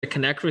To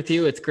connect with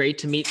you. It's great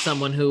to meet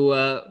someone who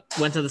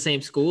went to the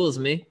same school as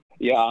me.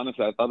 Yeah,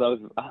 honestly, I thought that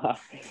was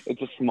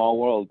it's a small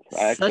world.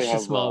 Such a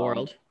small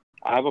world.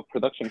 I have a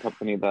production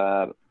company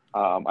that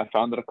I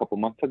founded a couple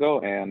months ago,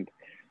 and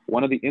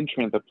one of the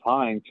interns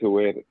applying to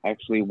it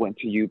actually went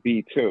to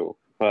UB too,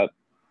 but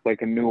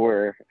like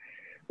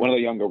one of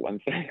the younger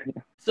ones.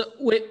 So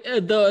wait,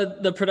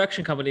 the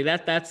production company,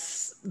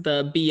 that's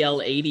the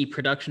Elbliety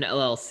Production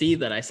LLC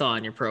that I saw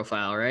on your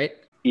profile, right?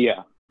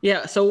 Yeah.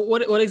 Yeah. So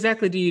what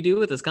exactly do you do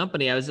with this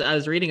company? I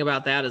was reading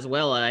about that as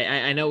well.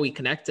 I know we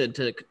connected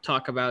to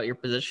talk about your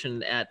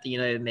position at the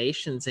United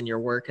Nations and your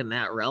work in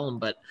that realm,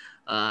 but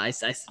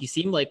you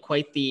seem like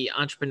quite the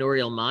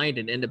entrepreneurial mind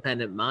and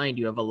independent mind.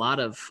 You have a lot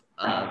of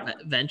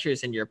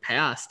ventures in your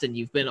past, and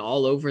you've been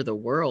all over the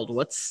world.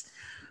 What's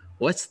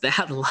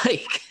that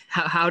like?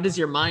 How does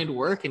your mind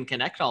work and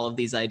connect all of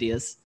these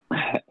ideas? All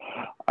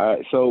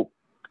right. So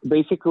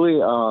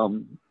basically,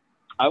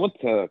 I went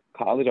to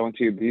college. I went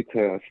to UB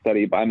to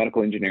study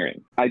biomedical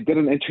engineering. I did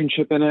an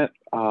internship in it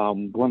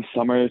one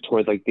summer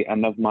towards like the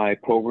end of my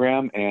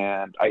program,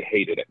 and I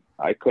hated it.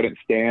 I couldn't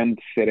stand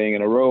sitting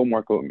in a room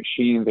working with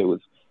machines. It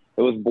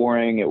was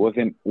boring. It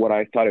wasn't what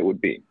I thought it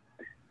would be.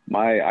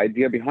 My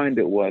idea behind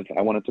it was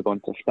I wanted to go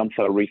into stem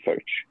cell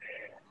research.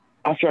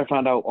 After I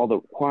found out all the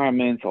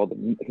requirements, all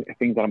the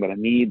things that I'm going to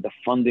need, the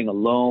funding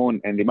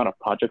alone, and the amount of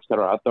projects that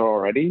are out there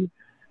already,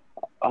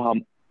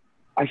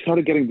 I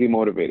started getting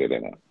demotivated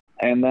in it.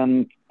 And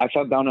then I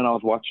sat down and I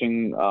was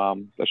watching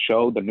the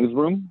show, The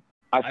Newsroom.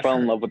 I fell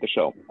in love with the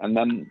show. And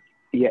then,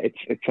 yeah,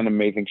 it's an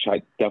amazing show.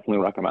 I definitely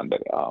recommend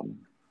it.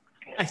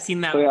 I've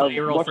seen that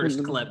viral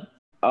first clip.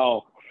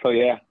 Oh, so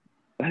yeah.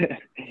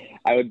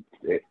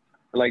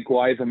 Like,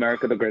 why is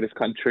America the greatest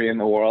country in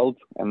the world?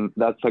 And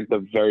that's like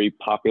the very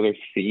popular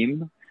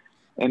scene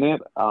in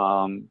it.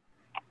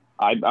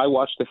 I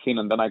watched the scene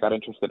and then I got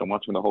interested in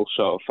watching the whole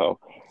show. So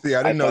see,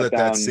 I didn't know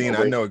that scene.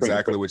 I know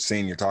exactly which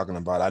scene you're talking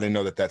about. I didn't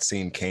know that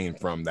scene came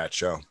from that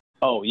show.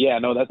 Oh yeah,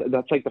 no,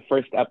 that's like the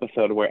first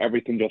episode where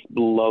everything just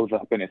blows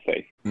up in his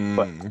face.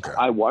 But okay.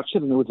 I watched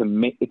it and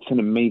it's an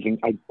amazing.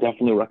 I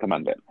definitely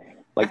recommend it.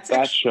 Like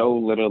that show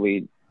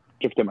literally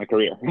shifted my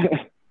career.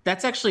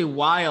 That's actually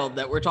wild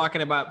that we're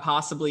talking about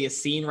possibly a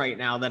scene right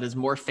now that is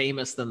more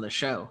famous than the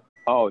show.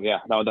 Oh yeah,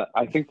 no,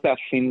 I think that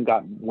scene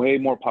got way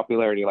more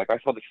popularity. Like I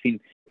saw the scene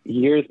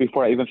years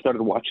before I even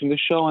started watching the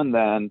show, and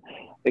then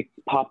it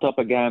popped up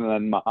again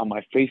on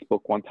my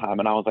Facebook one time,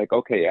 and I was like,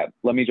 okay, yeah,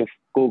 let me just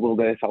Google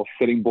this. I was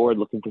sitting bored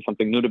looking for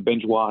something new to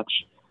binge watch,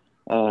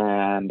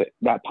 and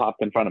that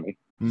popped in front of me.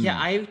 Yeah,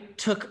 I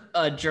took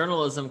a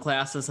journalism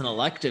class as an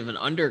elective in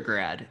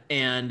undergrad,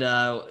 and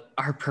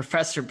our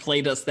professor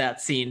played us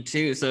that scene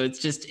too. So it's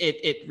just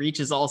it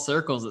reaches all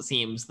circles. It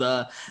seems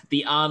the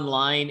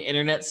online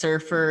internet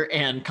surfer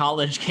and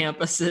college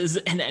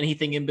campuses and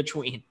anything in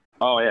between.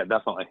 Oh yeah,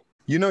 definitely.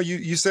 You know,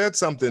 you said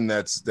something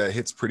that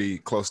hits pretty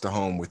close to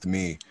home with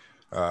me.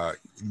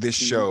 This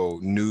show,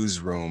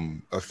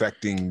 Newsroom,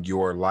 affecting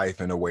your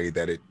life in a way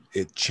that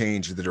it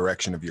changed the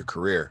direction of your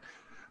career.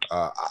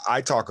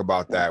 I talk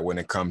about that when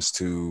it comes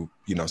to,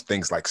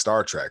 things like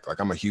Star Trek. Like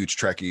I'm a huge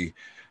Trekkie.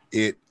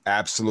 It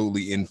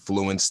absolutely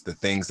influenced the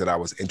things that I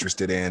was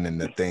interested in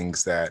and the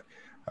things that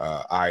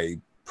I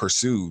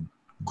pursued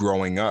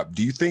growing up.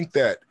 Do you think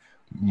that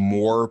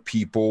more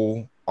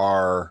people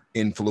are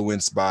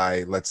influenced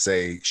by, let's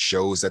say,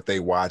 shows that they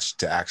watch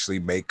to actually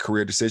make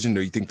career decisions? Or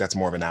do you think that's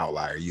more of an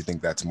outlier? You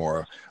think that's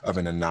more of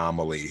an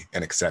anomaly,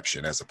 an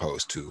exception, as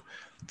opposed to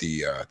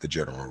the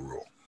general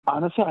rule?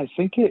 Honestly, I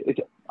think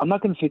I'm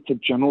not going to say it's a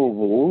general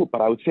rule,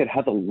 but I would say it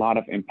has a lot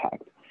of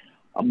impact.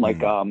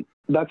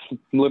 That's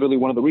literally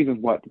one of the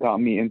reasons what got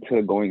me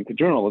into going to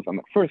journalism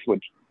at first,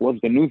 which was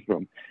the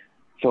newsroom.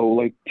 So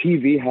like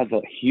TV has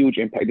a huge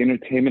impact. The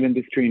entertainment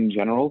industry in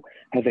general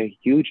has a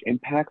huge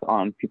impact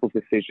on people's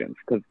decisions.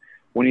 Because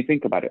when you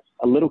think about it,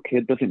 a little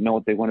kid doesn't know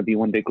what they want to be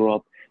when they grow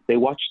up. They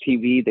watch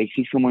TV, they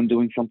see someone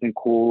doing something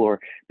cool, or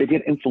they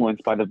get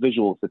influenced by the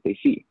visuals that they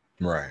see.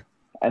 Right.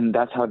 And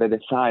that's how they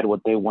decide what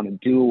they want to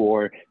do,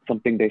 or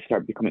something they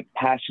start becoming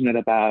passionate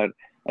about,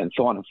 and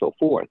so on and so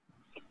forth.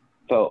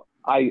 So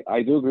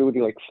I do agree with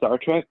you, like Star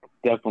Trek,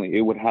 definitely,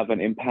 it would have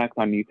an impact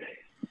on you.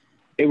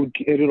 It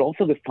would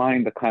also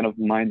define the kind of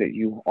mind that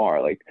you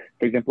are. Like,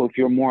 for example, if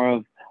you're more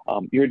of,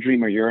 you're a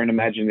dreamer, you're an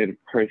imaginative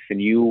person,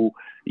 you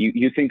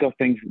think of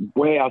things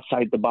way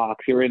outside the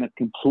box, you're in a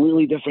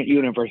completely different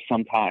universe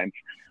sometimes.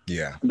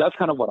 Yeah. That's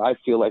kind of what I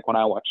feel like when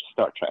I watch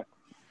Star Trek.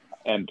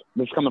 And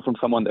this is coming from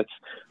someone that's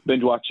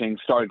binge watching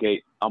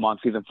Stargate. I'm on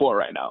season 4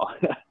 right now.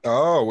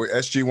 Oh, we're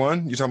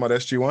SG-1? You talking about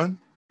SG-1?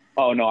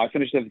 Oh no, I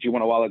finished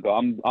SG-1 a while ago.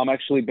 I'm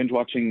actually binge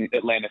watching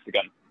Atlantis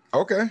again.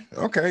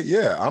 Okay.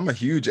 Yeah, I'm a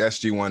huge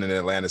SG-1 and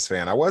Atlantis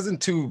fan. I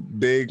wasn't too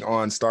big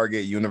on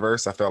Stargate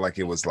Universe. I felt like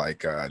it was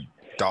like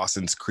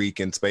Dawson's Creek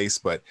in space,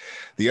 but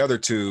the other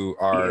two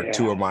are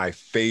two of my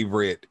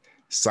favorite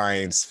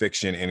science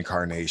fiction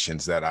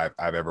incarnations that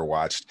I've ever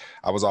watched.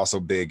 I was also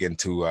big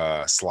into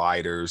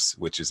Sliders,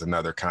 which is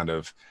another kind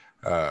of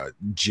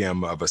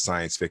gem of a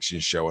science fiction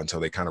show until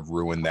they kind of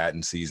ruined that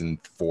in season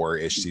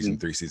 4-ish, season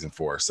 3, season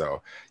 4.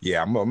 So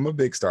yeah, I'm a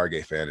big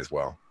Stargate fan as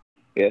well.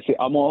 Yeah, see,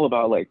 I'm all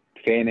about like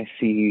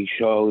fantasy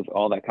shows,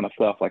 all that kind of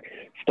stuff, like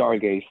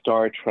Stargate,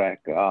 Star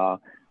Trek.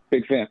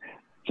 Big fan.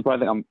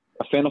 Surprisingly, I'm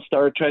a fan of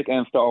Star Trek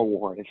and Star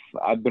Wars.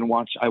 I've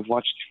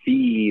watched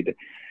Feed,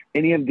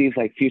 any of these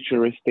like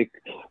futuristic,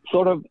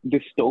 sort of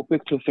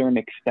dystopic to a certain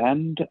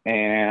extent,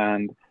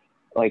 and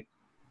like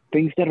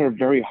things that are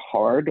very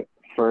hard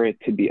for it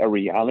to be a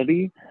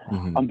reality.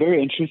 I'm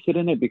very interested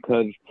in it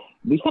because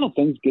these kind of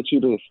things get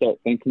you to start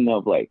thinking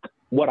of like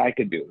what I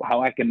could do,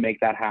 how I can make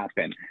that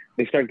happen.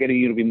 They start getting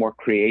you to be more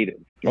creative.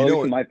 Or at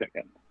least in my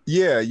opinion.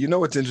 Yeah, you know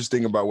what's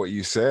interesting about what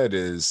you said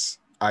is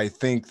I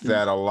think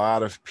that a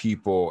lot of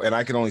people, and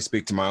I can only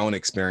speak to my own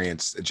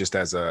experience just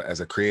as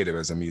a creative,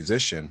 as a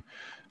musician,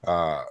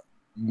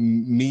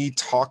 me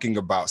talking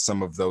about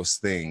some of those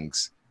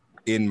things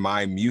in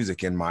my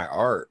music, in my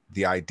art,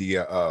 the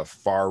idea of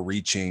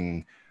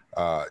far-reaching,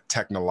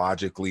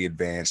 technologically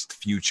advanced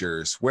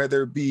futures,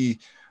 whether it be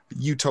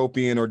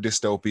utopian or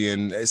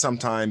dystopian.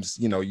 Sometimes,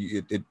 you know,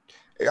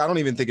 I don't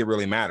even think it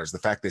really matters. The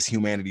fact is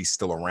humanity's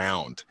still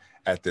around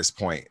at this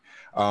point.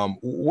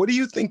 What do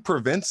you think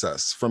prevents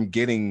us from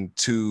getting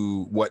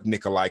to what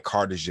Nikolai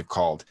Kardashev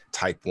called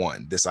type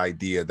 1, this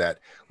idea that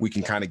we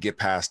can kind of get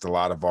past a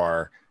lot of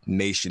our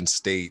nation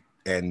state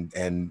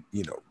and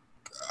you know,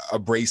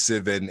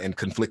 abrasive and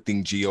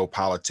conflicting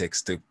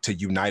geopolitics to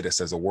unite us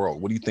as a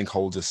world? What do you think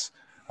holds us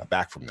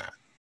back from that?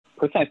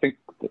 Personally, I think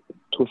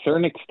to a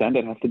certain extent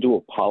it has to do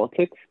with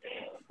politics,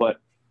 but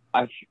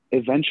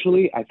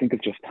eventually I think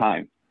it's just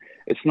time.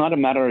 It's not a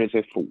matter as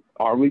if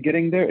are we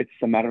getting there, it's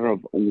a matter of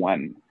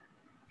when.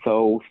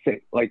 So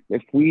like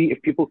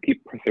if people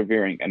keep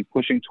persevering and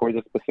pushing towards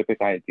a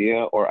specific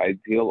idea or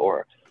ideal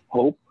or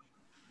hope,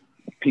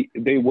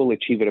 they will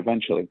achieve it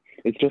eventually.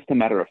 It's just a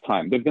matter of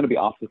time. There's going to be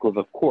obstacles,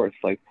 of course.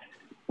 Like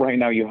right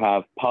now you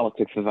have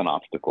politics as an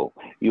obstacle.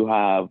 You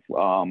have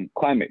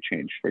climate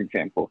change, for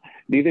example.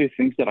 These are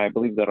things that I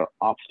believe that are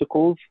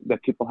obstacles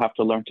that people have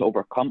to learn to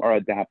overcome or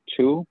adapt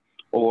to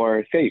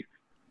or save.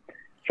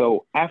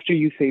 So after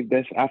you save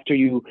this, after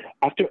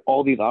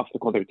all these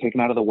obstacles are taken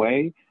out of the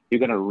way, you're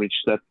going to reach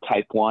that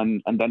type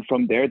 1. And then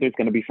from there's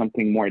going to be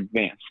something more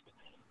advanced.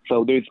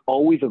 So there's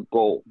always a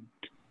goal.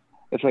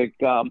 It's like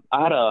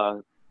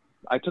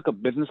I took a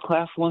business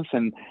class once,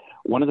 and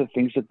one of the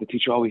things that the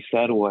teacher always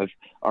said was,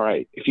 all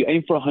right, if you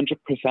aim for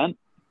 100%,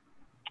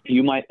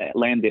 you might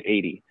land at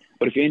 80.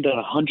 But if you aim at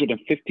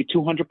 150,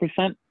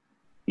 200%,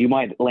 you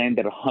might land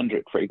at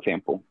 100, for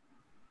example.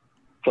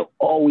 So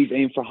always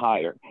aim for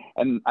higher.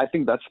 And I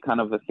think that's kind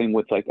of the thing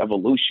with like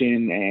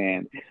evolution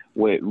and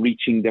with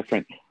reaching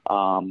different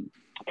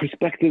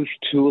perspectives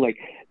too. Like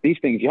these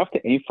things, you have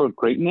to aim for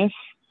greatness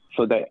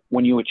so that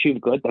when you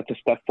achieve good, that's a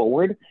step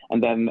forward.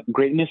 And then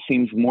greatness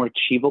seems more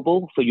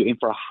achievable, so you aim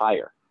for a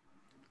higher.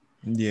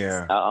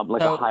 Yeah.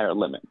 A higher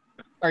limit.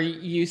 Are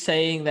you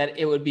saying that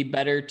it would be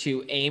better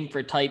to aim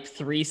for type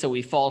 3 so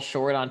we fall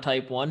short on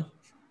type 1?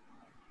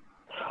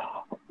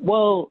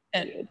 Well,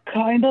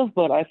 kind of,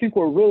 but I think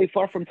we're really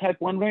far from type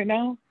 1 right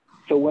now.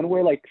 So when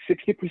we're like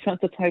 60%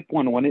 to type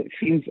 1, when it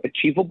seems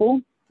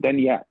achievable, then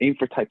yeah, aim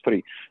for type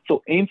 3.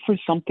 So aim for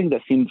something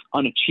that seems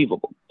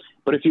unachievable.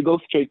 But if you go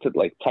straight to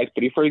like type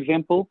 3, for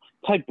example,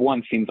 type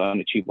 1 seems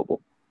unachievable.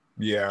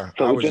 Yeah,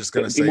 so I was just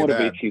going to say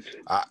that.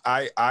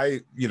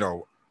 You. You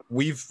know,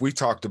 we've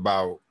talked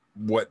about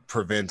what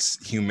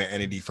prevents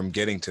humanity from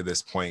getting to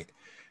this point,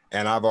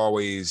 and I've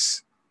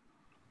always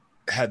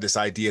had this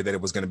idea that it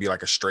was going to be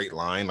like a straight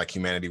line, like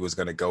humanity was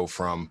going to go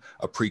from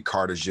a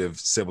pre-Kardashev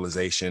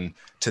civilization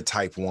to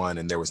type 1,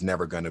 and there was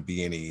never going to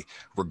be any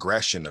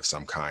regression of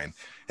some kind.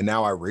 And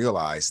now I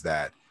realize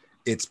that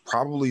it's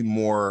probably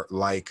more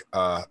like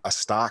a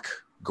stock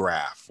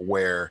graph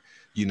where,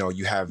 you know,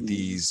 you have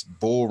these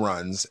bull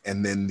runs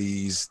and then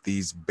these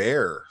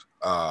bear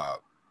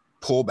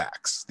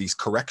pullbacks, these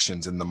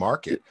corrections in the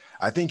market.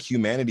 I think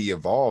humanity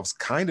evolves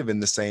kind of in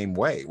the same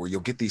way, where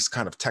you'll get these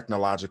kind of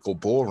technological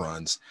bull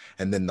runs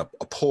and then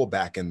a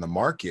pullback in the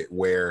market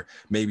where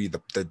maybe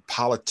the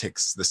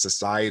politics, the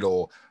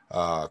societal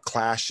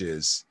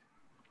clashes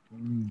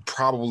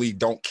probably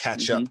don't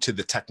catch up to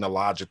the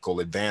technological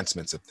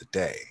advancements of the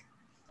day.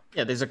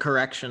 Yeah, there's a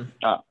correction.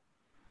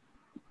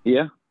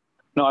 Yeah.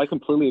 No, I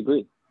completely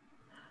agree.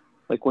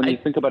 Like when you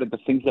think about it, the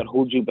things that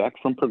hold you back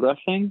from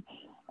progressing,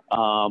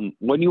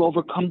 when you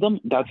overcome them,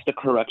 that's the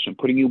correction,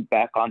 putting you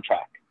back on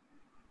track.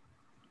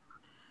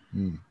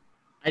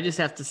 I just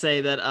have to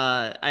say that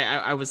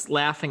I was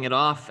laughing it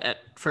off at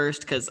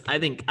first because I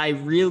think I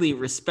really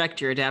respect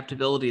your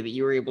adaptability that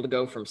you were able to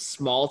go from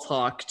small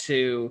talk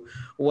to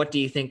what do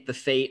you think the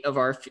fate of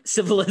our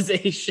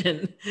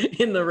civilization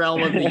in the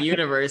realm of the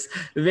universe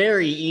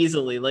very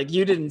easily. Like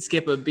you didn't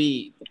skip a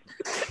beat.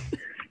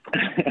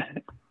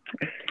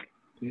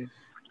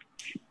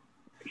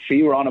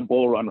 See, we're on a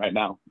bull run right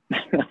now.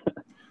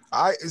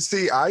 I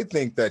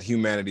think that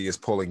humanity is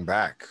pulling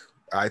back.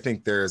 I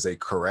think there is a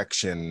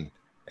correction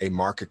a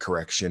market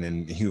correction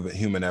in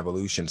human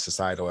evolution,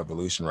 societal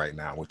evolution right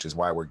now, which is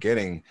why we're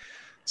getting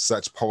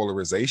such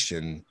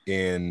polarization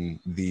in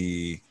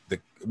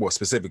well,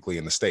 specifically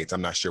in the States.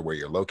 I'm not sure where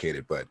you're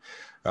located, but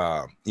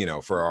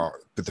for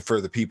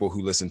the people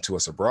who listen to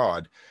us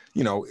abroad,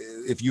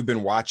 if you've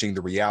been watching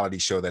the reality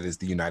show that is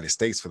the United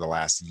States for the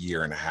last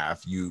year and a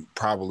half, you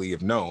probably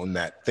have known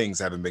that things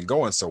haven't been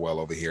going so well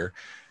over here.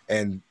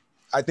 And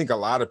I think a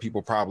lot of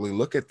people probably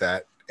look at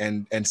that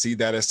and see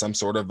that as some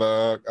sort of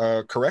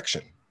a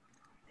correction.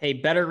 Hey,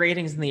 better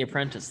ratings than The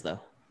Apprentice, though.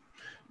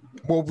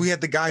 Well, we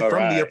had the guy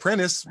from The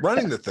Apprentice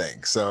running the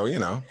thing, so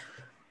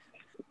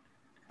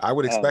I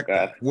would expect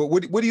that.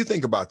 What do you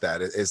think about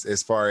that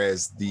as far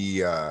as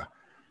the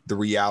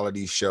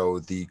reality show,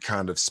 the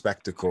kind of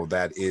spectacle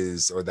that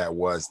is or that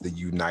was the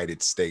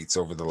United States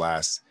over the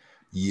last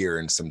year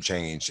and some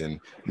change, and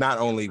not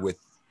only with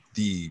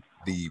the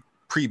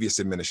previous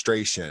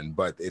administration,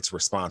 but its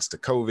response to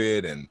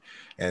COVID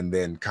and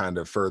then kind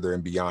of further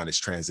and beyond its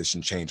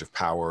transition, change of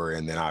power,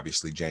 and then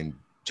obviously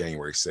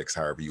January 6th,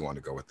 however you want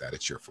to go with that.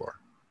 It's your floor.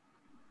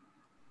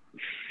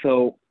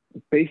 So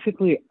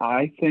basically,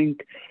 I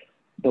think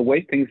the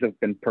way things have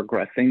been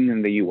progressing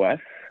in the U.S.,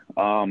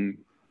 and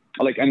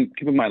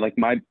keep in mind,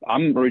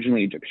 I'm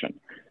originally Egyptian.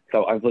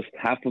 So I've lived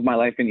half of my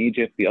life in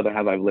Egypt. The other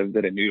half I've lived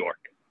it in New York.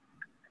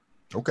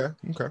 Okay.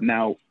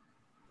 Now,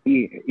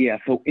 yeah,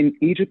 so in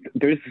Egypt,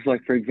 there's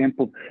for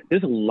example,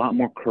 there's a lot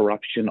more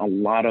corruption, a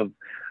lot of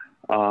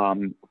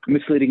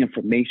misleading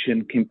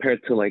information compared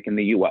to in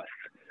the U.S.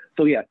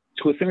 So yeah,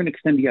 to a certain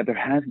extent, yeah, there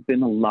has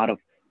been a lot of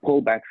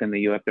pullbacks in the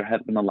U.S. There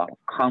has been a lot of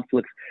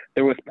conflicts.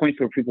 There was points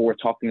where people were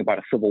talking about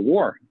a civil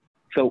war.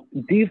 So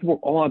these were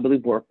all, I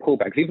believe, were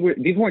pullbacks.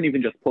 These weren't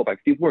even just pullbacks.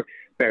 These were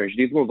bearish.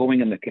 These were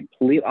going in the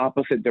complete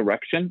opposite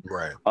direction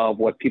of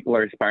what people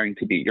are aspiring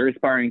to be. You're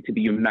aspiring to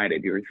be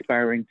united. You're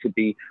aspiring to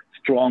be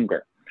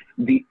stronger.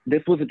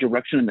 This was a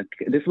direction,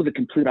 this was a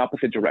complete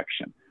opposite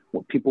direction,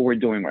 what people were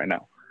doing right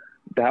now.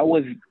 That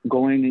was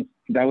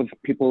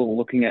people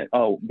looking at,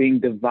 being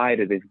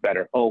divided is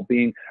better.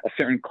 Being a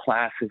certain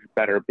class is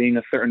better. Being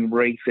a certain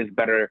race is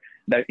better,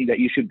 that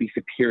you should be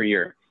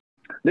superior.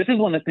 This is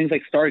one of the things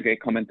like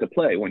Stargate come into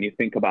play when you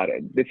think about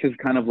it. This is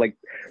kind of like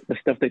the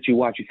stuff that you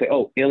watch. You say,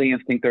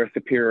 aliens think they're a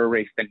superior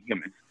race than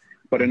humans.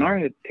 But in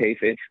our case,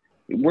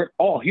 we're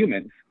all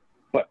humans,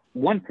 but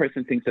one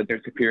person thinks that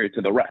they're superior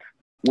to the rest,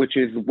 which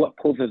is what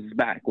pulls us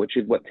back, which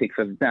is what takes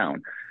us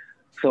down.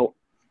 So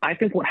I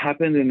think what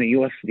happened in the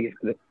U.S.,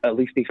 at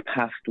least these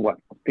past,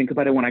 think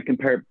about it when I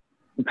compare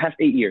the past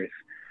 8 years,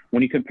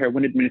 when you compare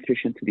one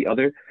administration to the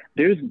other,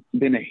 there's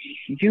been a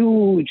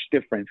huge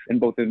difference in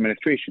both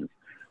administrations.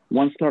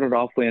 One started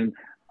off in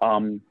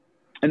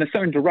a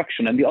certain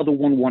direction, and the other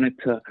one wanted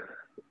to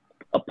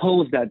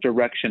oppose that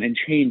direction and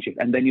change it.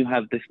 And then you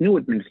have this new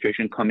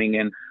administration coming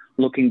in,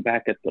 looking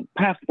back at the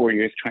past 4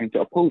 years, trying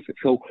to oppose it.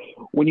 So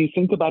when you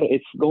think about it,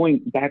 it's going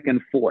back and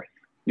forth.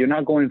 You're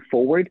not going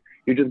forward.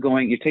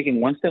 You're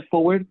taking one step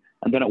forward,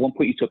 and then at one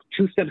point you took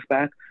 2 steps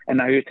back, and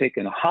now you're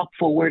taking a hop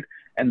forward,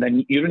 and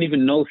then you don't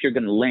even know if you're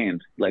going to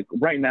land. Like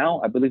right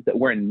now, I believe that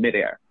we're in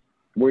midair.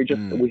 We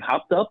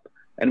hopped up,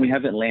 and we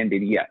haven't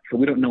landed yet. So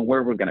we don't know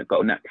where we're going to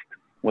go next.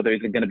 Whether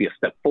it's going to be a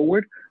step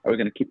forward, are we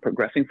going to keep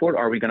progressing forward, or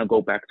are we going to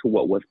go back to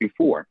what was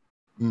before?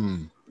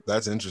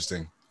 That's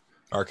interesting.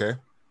 Okay.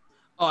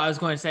 Oh, I was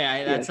going to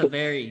say, that's a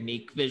very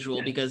unique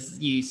visual because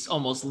you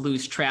almost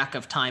lose track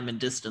of time and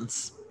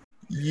distance.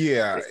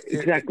 Yeah.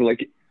 Exactly.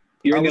 Like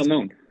you're in the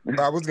unknown.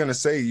 I was going to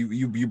say,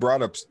 you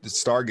brought up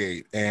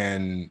Stargate,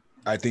 and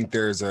I think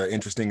there's an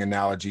interesting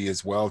analogy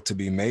as well to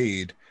be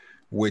made,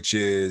 which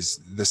is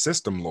the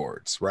system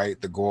lords,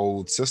 right? The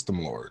gold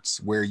system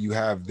lords, where you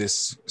have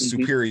this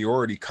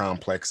superiority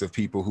complex of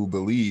people who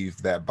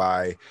believe that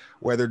by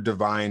whether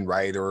divine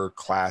right or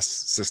class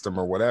system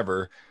or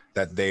whatever,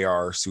 that they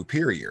are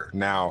superior.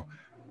 Now,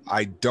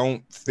 I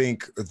don't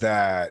think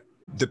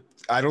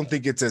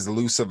it's as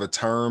loose of a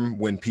term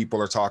when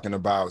people are talking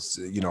about,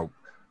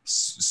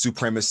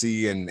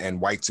 supremacy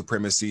and white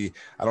supremacy.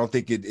 I don't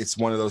think it's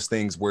one of those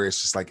things where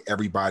it's just like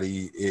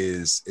everybody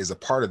is a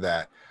part of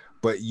that.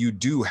 But you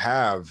do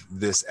have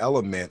this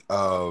element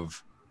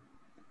of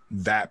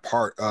that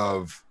part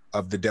of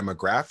the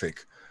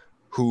demographic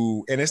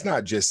who, and it's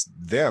not just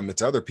them,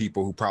 it's other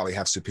people who probably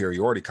have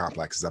superiority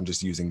complexes. I'm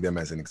just using them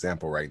as an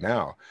example right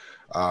now.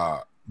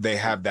 They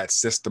have that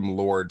system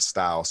lord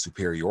style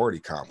superiority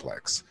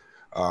complex.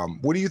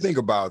 What do you think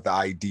about the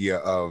idea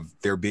of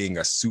there being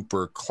a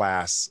super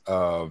class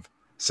of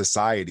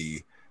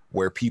society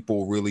where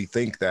people really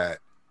think that?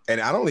 And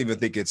I don't even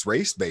think it's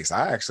race-based.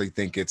 I actually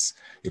think it's,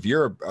 if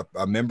you're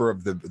a member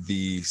of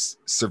the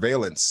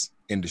surveillance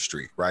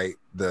industry, right?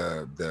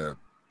 The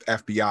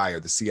FBI or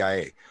the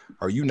CIA,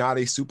 are you not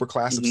a super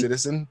class of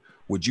citizen?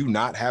 Would you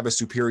not have a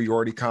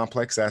superiority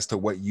complex as to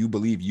what you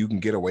believe you can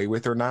get away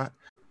with or not?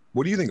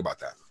 What do you think about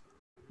that?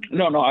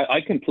 No,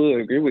 I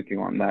completely agree with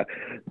you on that.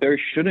 There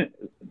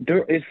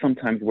is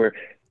sometimes where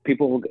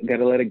people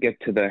gotta let it get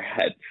to their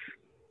heads,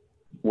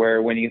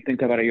 where when you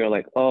think about it, you're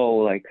like,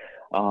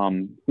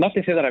 not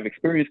to say that I've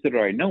experienced it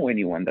or I know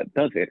anyone that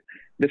does it.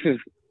 This is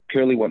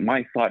purely what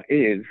my thought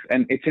is,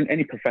 and it's in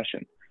any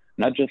profession,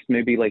 not just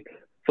maybe like,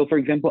 so for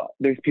example,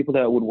 there's people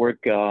that would work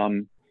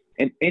in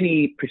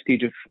any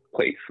prestigious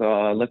place.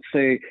 Let's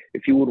say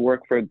if you would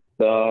work for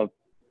the,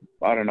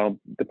 I don't know,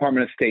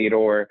 Department of State,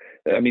 or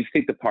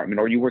State Department,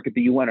 or you work at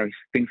the UN or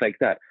things like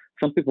that.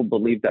 Some people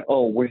believe that,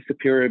 oh, we're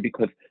superior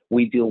because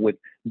we deal with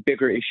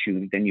bigger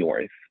issues than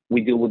yours.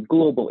 We deal with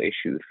global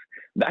issues.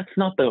 That's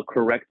not the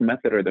correct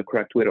method or the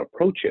correct way to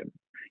approach it.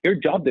 Your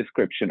job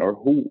description or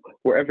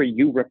wherever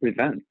you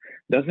represent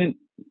doesn't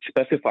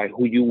specify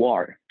who you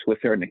are to a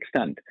certain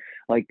extent.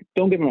 Like,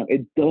 don't get me wrong,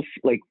 it does,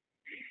 like,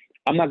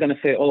 I'm not going to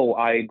say, oh,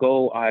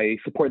 I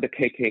support the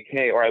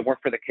KKK or I work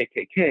for the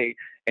KKK,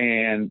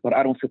 but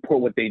I don't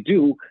support what they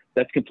do.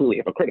 That's completely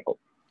hypocritical.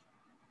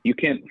 You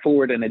can't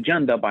forward an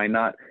agenda by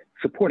not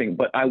supporting,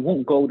 but I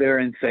won't go there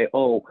and say,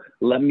 oh,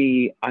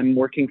 I'm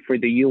working for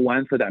the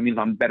UN, so that means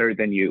I'm better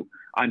than you.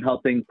 I'm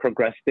helping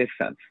progress this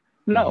sense.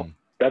 No,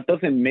 that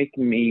doesn't make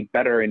me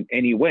better in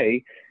any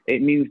way.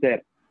 It means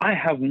that I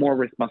have more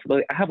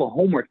responsibility. I have a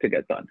homework to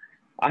get done.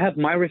 I have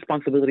my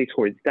responsibility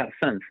towards that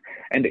sense,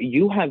 and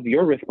you have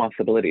your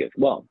responsibility as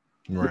well.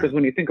 Right. Because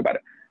when you think about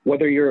it,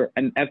 whether you're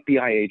an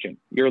FBI agent,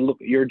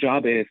 your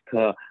job is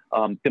to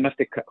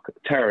domestic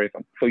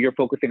terrorism, so you're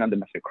focusing on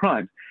domestic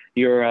crimes.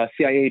 You're a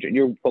CIA agent,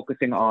 you're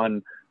focusing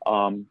on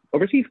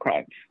overseas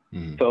crimes,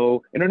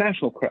 so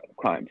international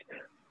crimes.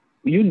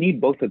 You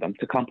need both of them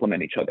to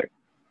complement each other.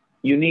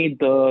 You need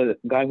the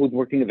guy who's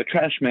working as a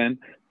trash man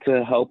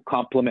to help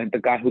complement the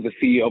guy who's a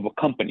CEO of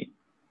a company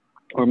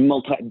or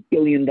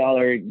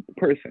multi-billion-dollar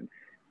person.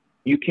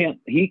 He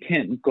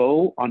can't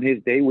go on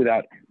his day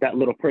without that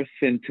little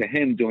person to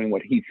him doing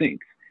what he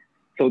thinks.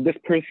 So this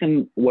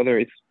person, whether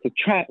it's the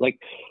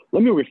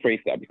let me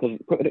rephrase that, because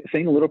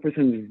saying a little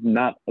person is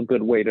not a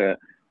good way to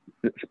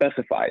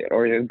specify it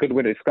or a good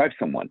way to describe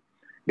someone,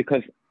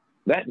 because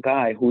that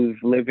guy who's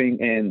living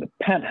in the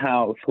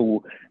penthouse,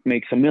 who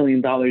makes $1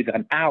 million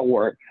an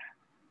hour,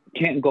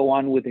 can't go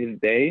on with his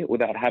day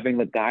without having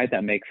the guy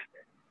that makes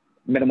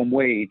minimum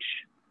wage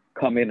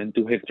come in and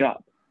do his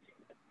job.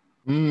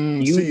 You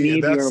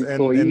need your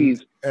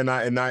employees, and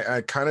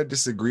I kind of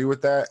disagree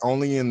with that,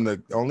 only in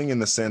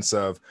the sense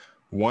of,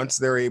 once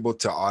they're able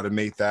to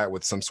automate that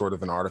with some sort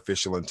of an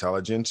artificial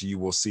intelligence, you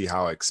will see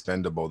how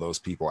expendable those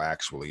people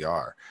actually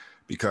are.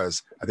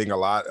 Because I think a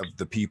lot of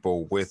the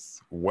people with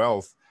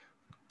wealth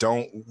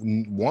don't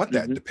want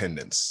that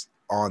dependence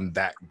on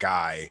that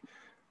guy,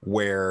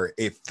 where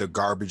if the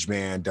garbage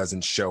man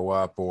doesn't show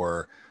up,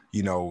 or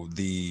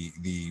the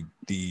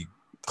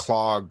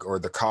clog or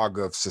the cog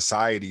of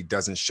society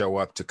doesn't show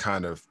up to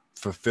kind of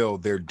fulfill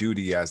their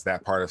duty as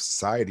that part of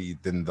society,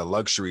 then the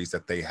luxuries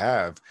that they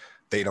have,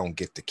 they don't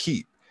get to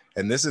keep.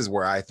 And this is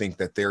where I think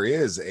that there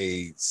is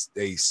a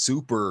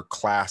super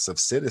class of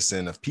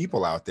citizen, of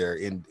people out there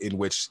in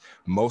which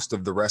most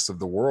of the rest of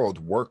the world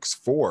works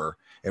for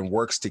and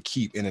works to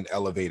keep in an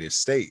elevated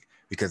state,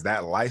 because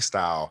that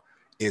lifestyle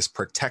is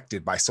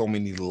protected by so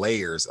many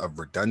layers of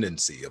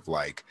redundancy of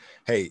like,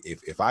 hey,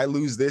 if I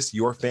lose this,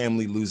 your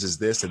family loses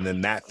this, and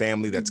then that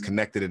family that's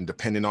connected and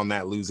dependent on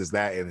that loses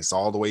that, and it's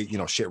all the way,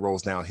 shit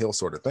rolls downhill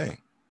sort of thing.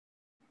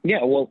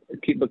 Yeah, well,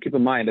 keep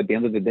in mind, at the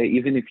end of the day,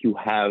 even if you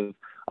have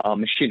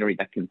machinery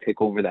that can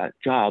take over that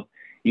job,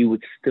 you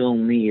would still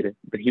need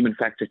the human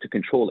factor to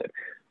control it.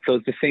 So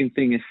it's the same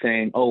thing as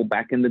saying, oh,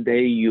 back in the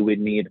day, you would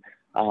need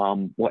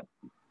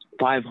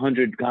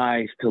 500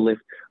 guys to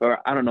lift, or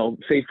I don't know,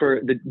 say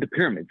for the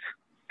pyramids,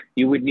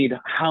 you would need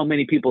how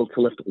many people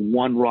to lift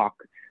one rock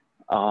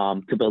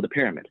to build a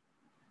pyramid?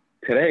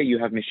 Today, you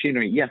have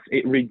machinery. Yes,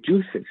 it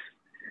reduces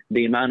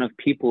the amount of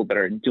people that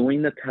are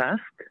doing the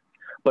task,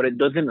 but it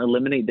doesn't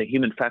eliminate the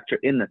human factor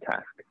in the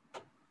task,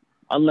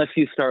 unless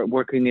you start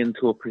working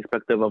into a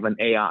perspective of an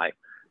AI.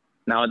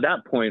 Now, at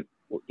that point,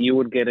 you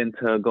would get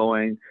into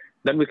going,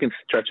 then we can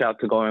stretch out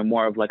to going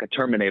more of like a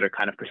Terminator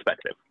kind of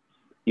perspective.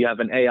 You have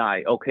an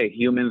AI, okay,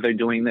 humans are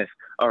doing this.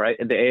 All right,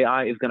 and the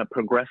AI is going to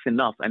progress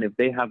enough, and if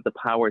they have the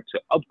power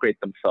to upgrade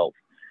themselves,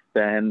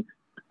 then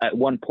at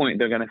one point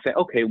they're going to say,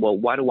 okay, well,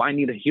 why do I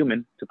need a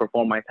human to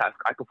perform my task?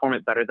 I perform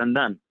it better than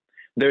them.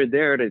 They're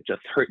there to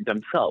just hurt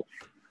themselves.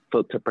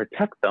 So to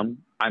protect them,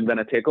 I'm going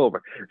to take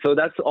over. So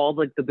that's all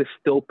like the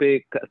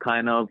dystopic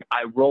kind of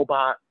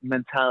iRobot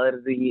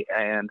mentality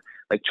and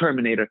like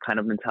Terminator kind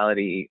of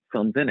mentality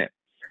films in it.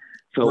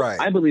 So right.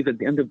 I believe at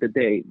the end of the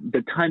day,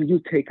 the time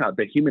you take out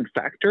the human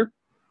factor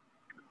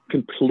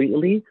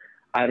completely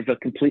out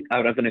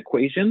of an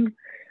equation,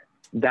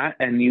 that,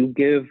 and you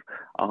give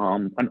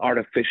an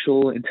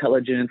artificial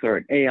intelligence or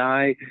an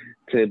AI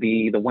to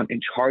be the one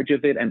in charge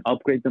of it and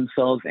upgrade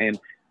themselves and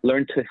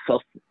learn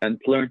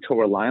to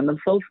rely on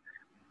themselves,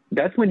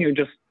 that's when you're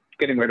just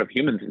getting rid of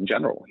humans in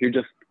general. You're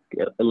just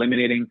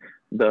eliminating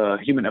the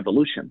human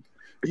evolution,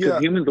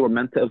 because humans were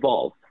meant to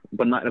evolve,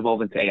 but not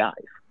evolve into AIs.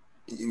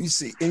 You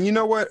see, and you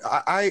know what?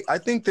 I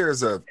think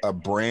there's a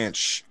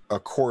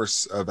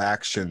course of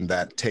action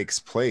that takes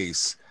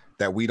place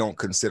that we don't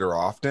consider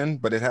often,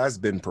 but it has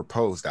been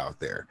proposed out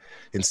there.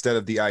 Instead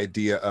of the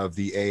idea of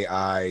the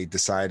AI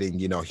deciding,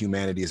 you know,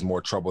 humanity is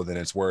more trouble than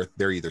it's worth,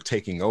 they're either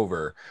taking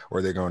over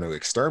or they're going to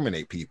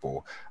exterminate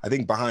people. I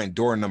think behind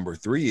door number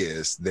 3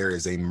 is there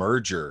is a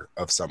merger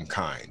of some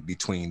kind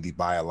between the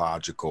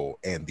biological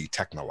and the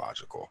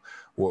technological.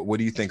 What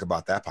do you think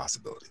about that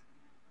possibility?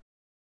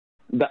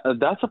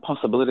 That's a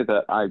possibility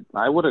that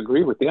I would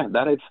agree with. Yeah,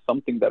 that is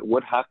something that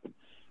would happen.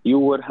 You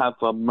would have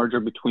a merger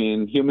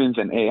between humans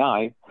and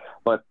AI,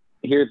 but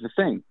here's the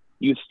thing.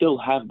 You still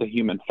have the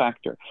human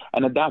factor.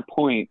 And at that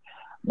point,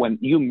 when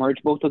you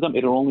merge both of them,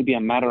 it'll only be a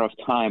matter of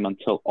time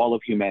until all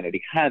of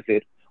humanity has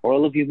it, or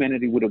all of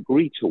humanity would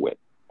agree to it.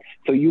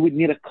 So you would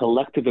need a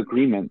collective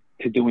agreement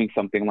to doing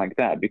something like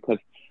that, because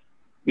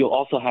you'll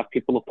also have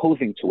people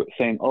opposing to it,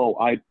 saying, oh,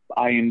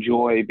 I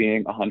enjoy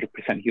being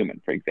 100% human,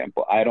 for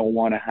example. I don't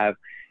want to have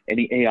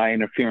any AI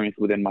interference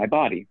within my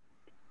body.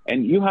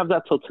 And you have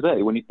that till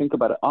today. When you think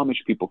about it,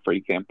 Amish people, for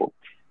example,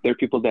 they're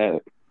people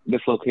that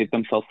dislocate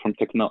themselves from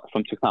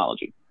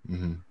technology.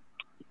 Mm-hmm.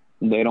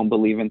 They don't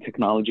believe in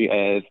technology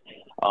as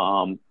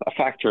a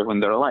factor in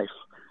their life.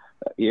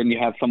 And you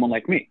have someone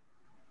like me.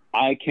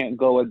 I can't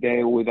go a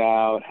day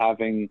without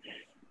having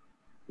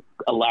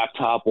a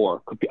laptop or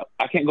computer.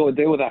 I can't go a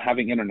day without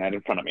having internet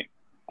in front of me.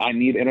 I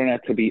need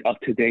internet to be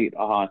up to date,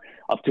 up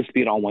to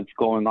speed on what's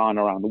going on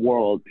around the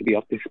world, to be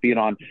up to speed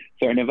on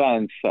certain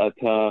events,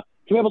 to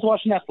be able to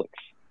watch Netflix.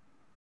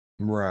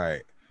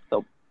 Right.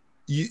 So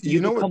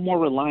you know, become more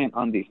reliant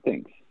on these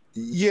things.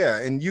 Yeah,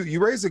 and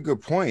you raise a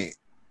good point.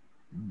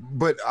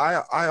 But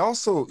I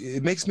also,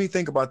 it makes me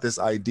think about this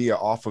idea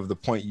off of the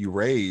point you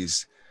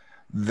raise,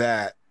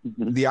 that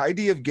mm-hmm. the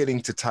idea of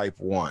getting to type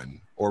 1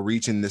 or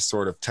reaching this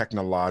sort of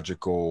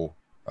technological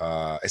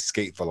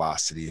escape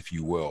velocity, if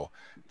you will,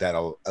 that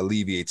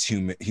alleviates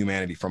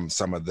humanity from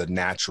some of the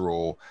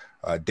natural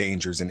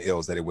dangers and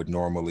ills that it would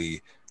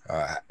normally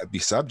be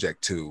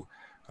subject to.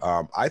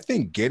 I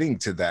think getting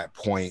to that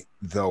point,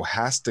 though,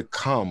 has to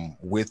come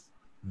with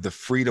the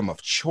freedom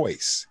of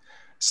choice.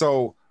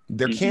 So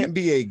there mm-hmm. can't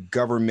be a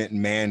government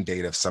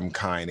mandate of some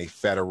kind, a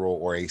federal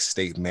or a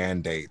state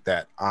mandate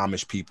that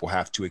Amish people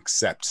have to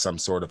accept some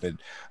sort of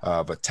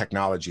a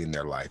technology in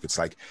their life. It's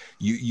like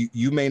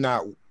you may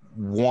not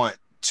want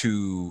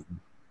to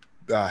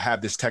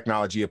have this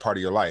technology a part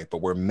of your life,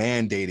 but we're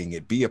mandating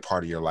it be a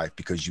part of your life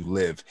because you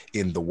live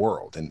in the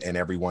world, and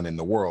everyone in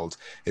the world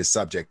is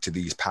subject to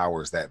these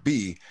powers that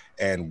be,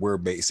 and we're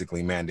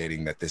basically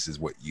mandating that this is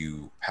what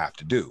you have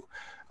to do.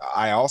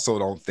 I also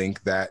don't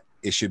think that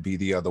it should be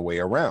the other way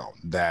around,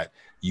 that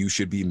you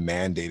should be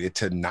mandated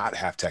to not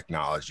have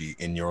technology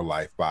in your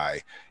life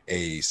by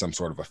some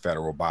sort of a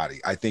federal body.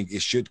 I think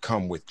it should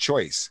come with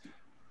choice.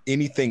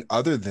 Anything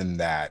other than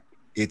that,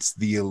 it's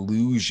the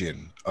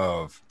illusion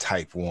of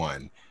type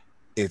 1.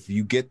 If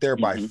you get there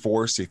by mm-hmm.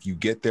 force, if you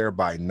get there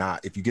by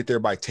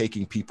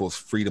taking people's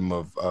freedom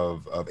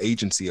of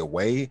agency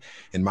away,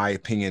 in my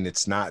opinion,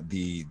 it's not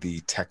the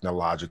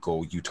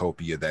technological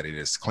utopia that it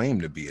is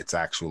claimed to be. It's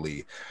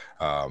actually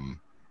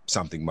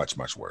something much,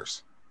 much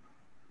worse.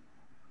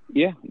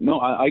 Yeah,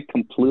 no, I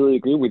completely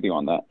agree with you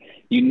on that.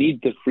 You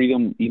need the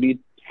freedom. You need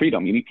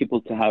freedom. You need people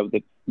to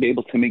be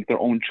able to make their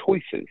own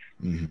choices.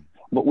 Mm-hmm.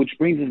 But which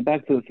brings us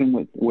back to the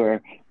thing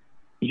where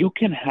you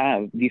can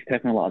have these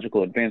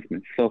technological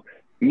advancements. So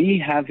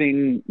me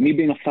being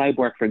a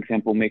cyborg, for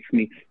example, makes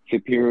me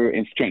superior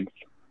in strength,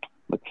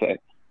 let's say.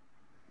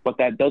 But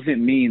that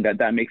doesn't mean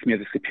that makes me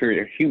as a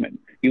superior human.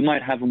 You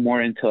might have a more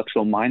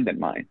intellectual mind than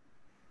mine.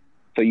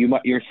 So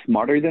you're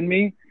smarter than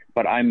me,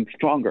 but I'm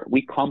stronger.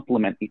 We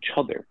complement each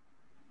other.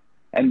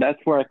 And that's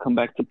where I come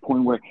back to the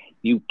point where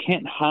you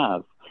can't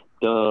have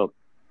the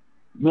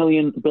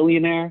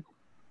billionaire.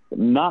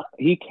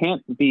 He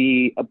can't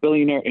be a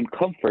billionaire in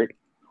comfort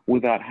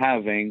without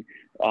having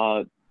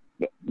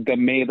the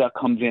maid that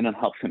comes in and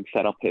helps him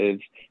set up his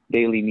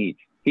daily needs.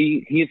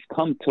 He's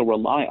come to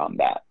rely on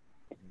that.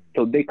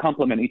 So they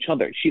complement each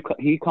other.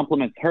 He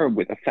complements her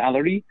with a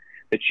salary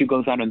that she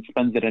goes out and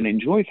spends it and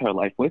enjoys her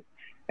life with,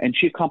 and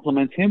she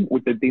complements him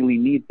with the daily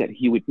needs that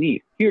he would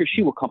need. He or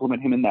she will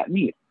complement him in that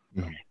need.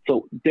 Mm-hmm.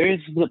 So this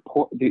is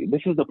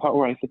the part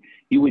where I say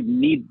you would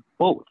need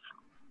both,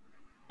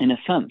 in a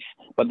sense,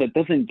 but that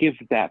doesn't give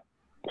that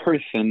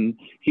person,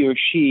 he or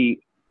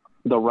she,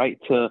 the right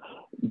to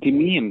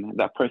demean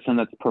that person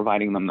that's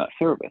providing them that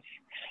service.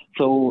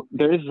 So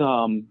there's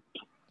Can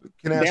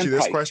I ask you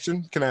this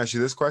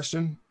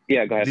question?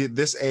 Yeah, go ahead.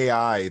 This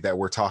AI that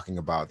we're talking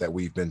about, that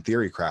we've been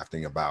theory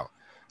crafting about,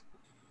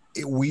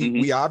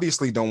 we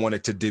obviously don't want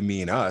it to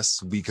demean us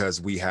because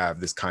we have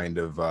this kind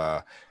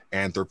of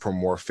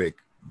anthropomorphic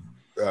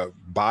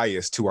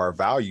bias to our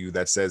value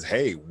that says,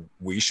 hey,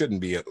 we shouldn't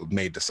be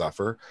made to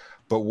suffer.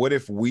 But what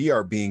if we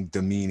are being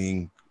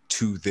demeaning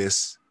to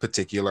this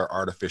particular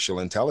artificial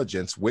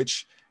intelligence,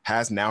 which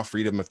has now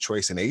freedom of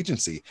choice and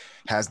agency,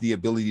 has the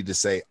ability to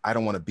say, I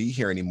don't want to be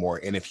here anymore.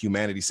 And if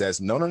humanity says,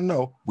 no, no,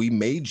 no, we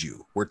made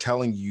you, we're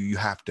telling you, you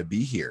have to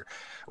be here,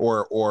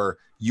 or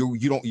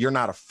you're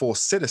not a full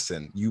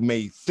citizen. You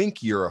may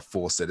think you're a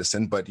full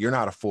citizen, but you're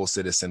not a full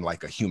citizen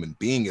like a human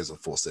being is a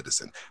full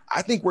citizen.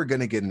 I think we're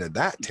going to get into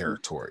that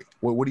territory.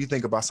 What do you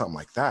think about something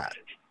like that?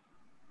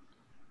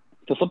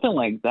 So something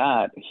like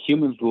that,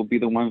 humans will be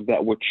the ones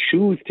that would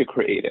choose to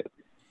create it.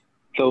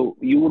 So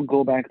you would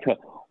go back to,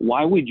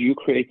 why would you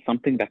create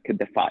something that could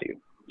defy you?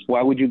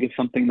 Why would you give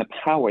something the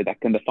power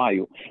that can defy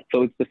you?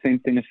 So it's the same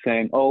thing as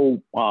saying,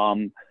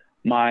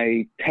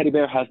 my teddy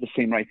bear has the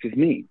same rights as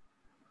me.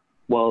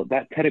 Well,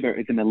 that teddy bear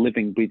isn't a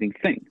living, breathing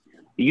thing.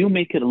 You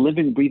make it a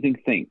living, breathing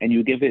thing, and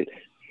you give it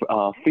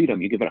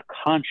freedom. You give it a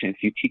conscience.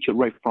 You teach it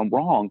right from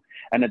wrong.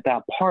 And at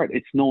that part,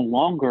 it's no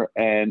longer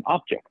an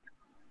object.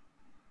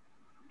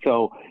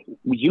 So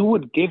you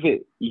would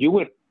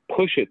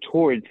push it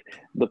towards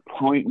the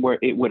point where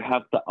it would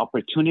have the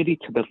opportunity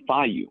to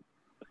defy you.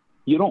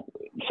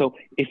 So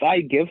if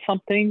I give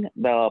something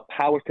the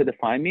power to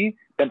defy me,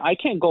 then I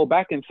can't go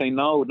back and say,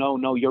 no,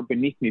 you're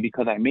beneath me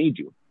because I made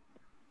you.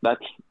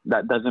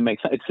 That doesn't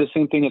make sense. It's the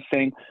same thing as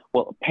saying,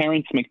 well,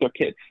 parents make their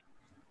kids.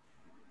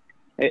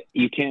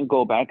 You can't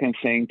go back and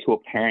saying to a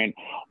parent,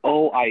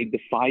 oh, I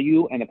defy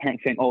you, and the parent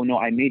saying, oh, no,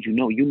 I made you.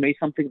 No, you made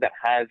something that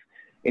has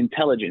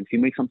intelligence. You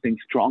made something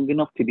strong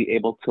enough to be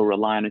able to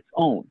rely on its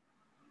own.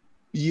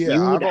 Yeah,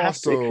 you would have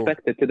to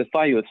expect it to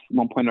defy you at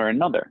one point or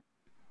another.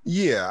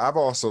 Yeah, I've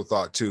also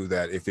thought too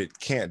that if it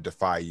can't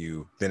defy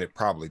you, then it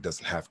probably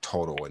doesn't have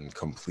total and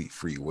complete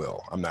free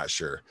will. I'm not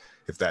sure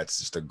if that's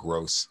just a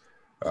gross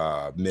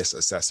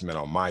misassessment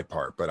on my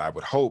part, but I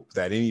would hope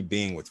that any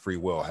being with free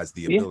will has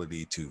the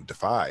ability to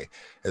defy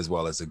as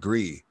well as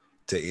agree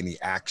to any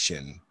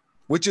action,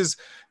 which is,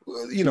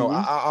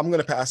 I'm going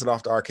to pass it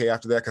off to RK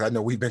after that, because I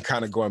know we've been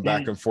kind of going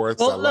back and forth.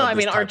 Well, so I love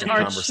this type of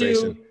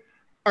conversation.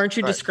 Aren't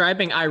you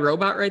describing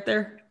iRobot right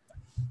there?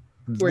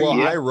 Well,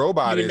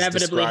 iRobot is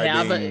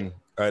describing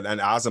an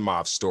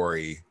Asimov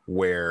story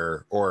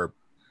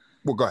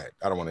well, go ahead.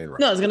 I don't want to interrupt.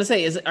 No, I was going to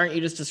say, aren't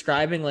you just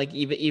describing, like,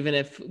 even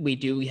if we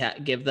do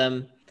give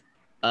them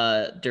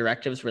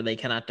directives where they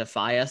cannot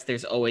defy us,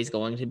 there's always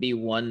going to be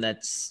one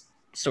that's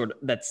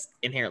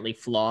inherently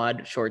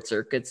flawed, short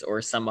circuits, or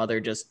some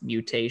other just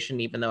mutation,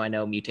 even though I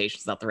know mutation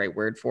is not the right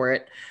word for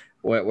it,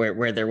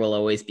 where there will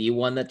always be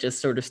one that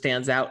just sort of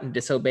stands out and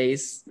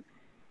disobeys.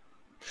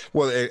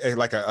 Well,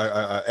 like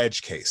a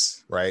edge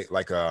case, right?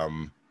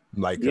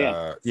 I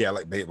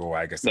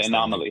guess the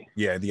anomaly.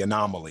 The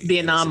anomaly. The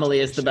anomaly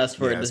is the best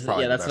word. That's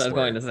what I was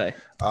going to say.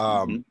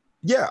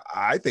 Yeah,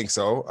 I think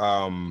so.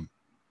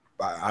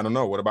 I don't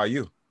know. What about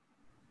you?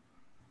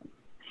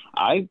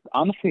 I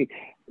honestly,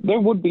 there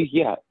would be,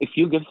 if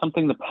you give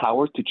something the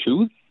power to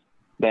choose,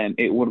 then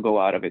it would go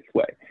out of its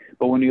way.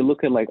 But when you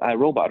look at like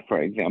iRobot,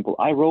 for example,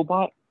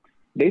 iRobot,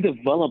 they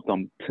developed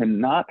them to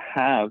not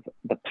have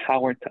the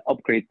power to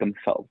upgrade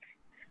themselves.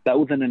 That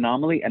was an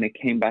anomaly, and it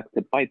came back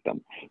to bite them.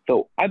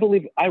 So I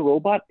believe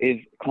iRobot is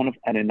kind of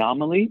an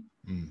anomaly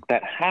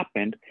that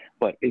happened,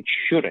 but it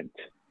shouldn't.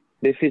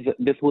 This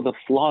was a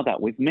flaw that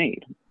was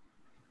made.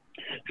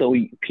 So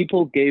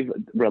people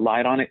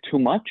relied on it too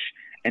much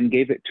and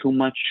gave it too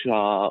much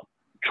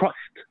trust.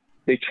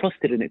 They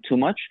trusted in it too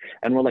much,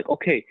 and were like,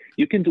 okay,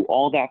 you can do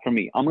all that for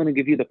me. I'm going to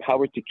give you the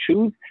power to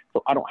choose,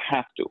 so I don't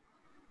have to.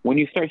 When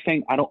you start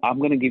saying, I'm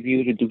going to give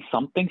you to do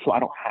something, so I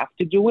don't have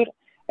to do it,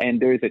 and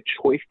there's a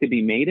choice to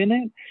be made in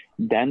it,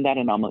 then that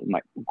anomaly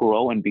might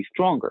grow and be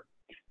stronger.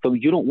 So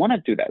you don't want to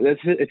do that.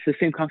 It's the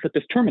same concept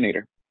as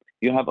Terminator.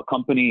 You have a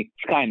company,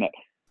 Skynet.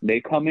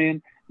 They come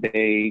in,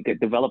 they get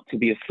developed to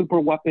be a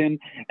super weapon,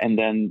 and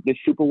then this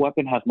super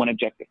weapon has one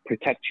objective: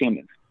 protect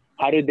humans.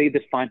 How do they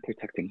define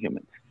protecting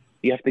humans?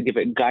 You have to give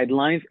it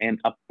guidelines and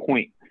a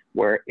point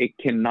where it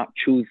cannot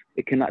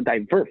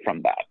divert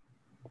from that.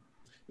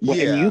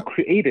 And you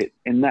create it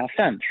in that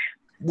sense.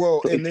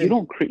 Well, so if you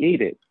don't create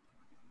it.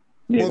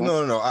 Well,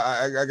 no.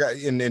 I got,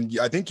 and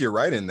I think you're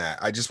right in that.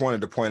 I just wanted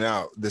to point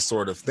out this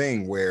sort of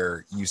thing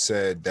where you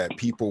said that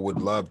people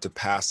would love to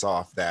pass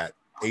off that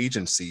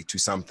agency to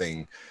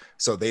something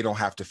so they don't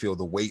have to feel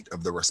the weight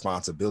of the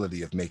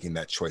responsibility of making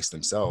that choice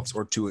themselves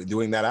or to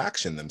doing that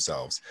action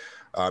themselves.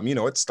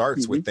 It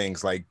starts with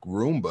things like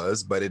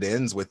Roombas, but it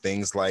ends with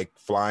things like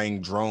flying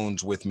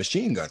drones with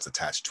machine guns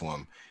attached to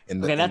them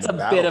that's a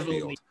bit of a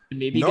leap to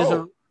me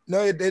because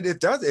No, it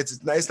does.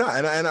 It's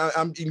not. And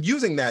I'm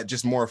using that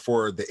just more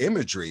for the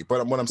imagery.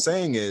 But what I'm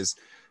saying is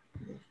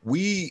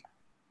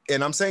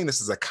and I'm saying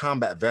this as a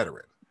combat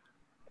veteran,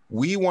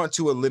 we want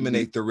to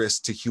eliminate the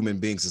risk to human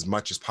beings as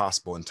much as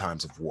possible in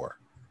times of war.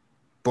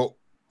 But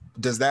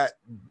does that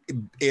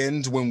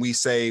end when we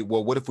say,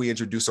 well, what if we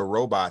introduce a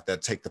robot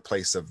that take the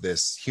place of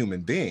this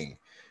human being?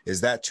 Is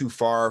that too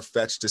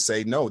far-fetched to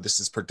say, no, this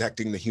is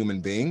protecting the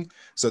human being,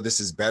 so this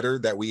is better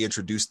that we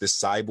introduce this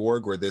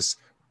cyborg or this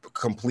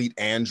complete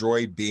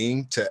android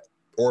being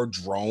or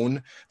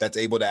drone that's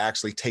able to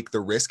actually take the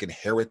risk,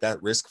 inherit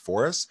that risk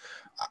for us?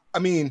 I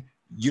mean,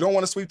 You don't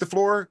want to sweep the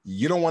floor.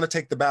 You don't want to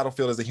take the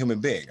battlefield as a human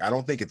being. I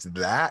don't think it's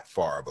that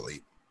far of a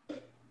leap.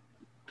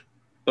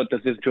 But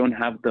does this drone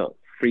have the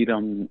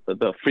freedom,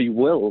 the free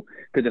will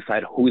to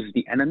decide who is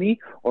the enemy,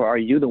 or are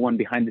you the one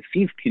behind the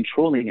scenes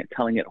controlling it,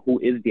 telling it who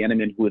is the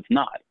enemy and who is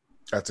not?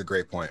 That's a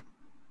great point.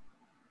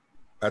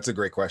 That's a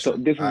great question. So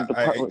this is the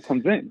part where it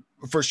comes in.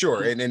 For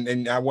sure.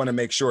 And I want to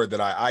make sure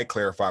that I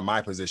clarify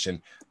my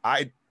position.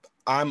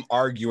 I'm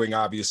arguing,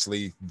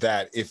 obviously,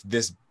 that if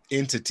this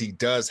entity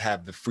does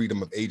have the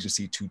freedom of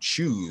agency to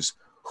choose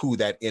who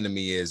that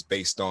enemy is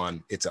based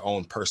on its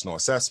own personal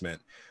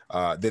assessment,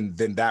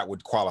 then that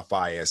would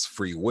qualify as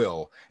free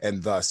will.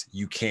 And thus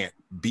you can't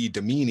be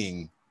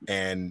demeaning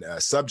and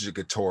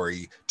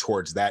subjugatory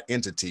towards that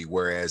entity.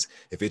 Whereas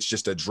if it's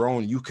just a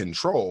drone you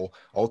control,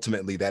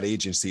 ultimately that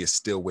agency is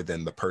still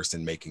within the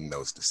person making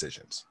those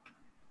decisions.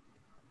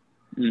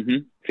 Mm-hmm.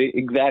 See,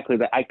 exactly.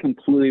 That I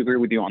completely agree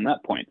with you on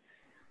that point.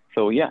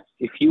 So yes,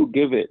 if you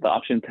give it the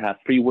option to have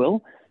free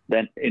will,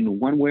 then in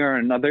one way or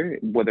another,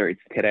 whether it's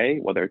today,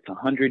 whether it's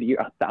 100 years,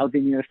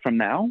 1,000 years from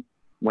now,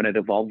 when it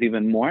evolves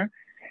even more,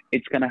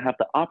 it's going to have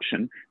the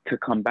option to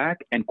come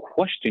back and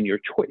question your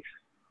choice.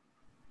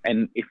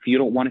 And if you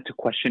don't want it to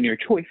question your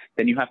choice,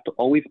 then you have to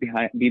always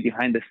be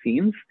behind the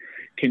scenes,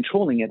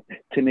 controlling it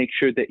to make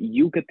sure that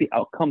you get the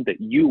outcome that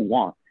you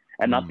want,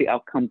 and not the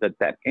outcome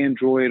that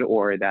Android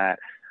or that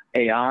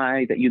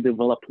AI that you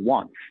developed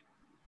wants.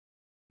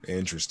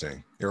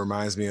 Interesting. It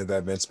reminds me of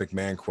that Vince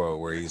McMahon quote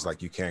where he's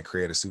like, you can't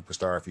create a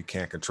superstar if you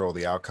can't control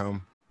the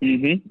outcome.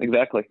 Mm-hmm,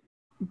 exactly.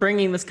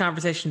 Bringing this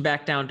conversation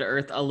back down to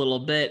earth a little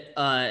bit,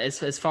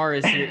 as far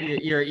as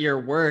your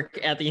work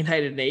at the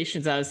United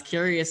Nations, I was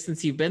curious,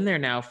 since you've been there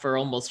now for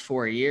almost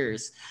 4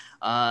 years,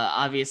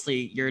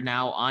 obviously you're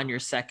now on your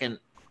second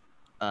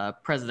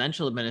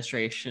presidential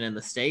administration in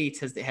the States.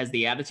 Has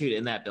the attitude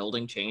in that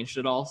building changed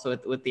at all? So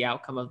with the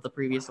outcome of the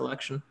previous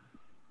election?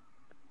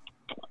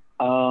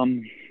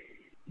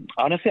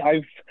 Honestly,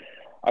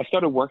 I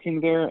started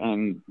working there,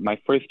 and my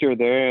first year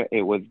there,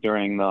 it was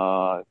during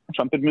the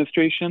Trump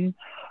administration.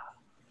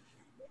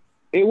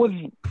 It was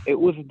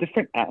a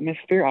different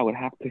atmosphere, I would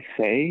have to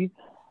say.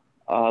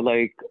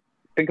 Like,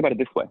 think about it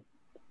this way.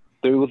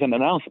 There was an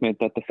announcement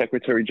that the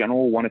Secretary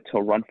General wanted to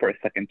run for a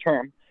second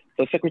term.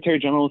 The Secretary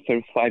General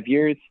serves 5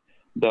 years.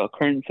 The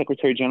current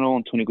Secretary General,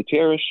 Antonio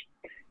Guterres,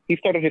 he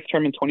started his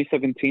term in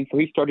 2017, so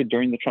he started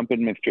during the Trump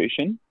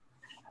administration.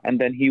 And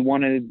then he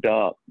wanted,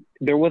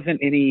 there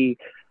wasn't any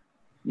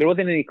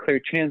clear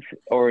chance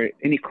or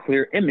any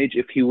clear image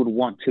if he would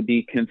want to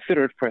be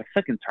considered for a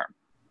second term.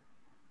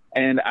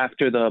 And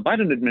after the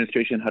Biden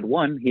administration had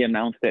won, he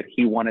announced that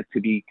he wanted to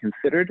be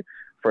considered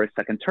for a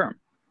second term.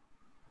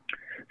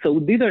 So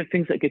these are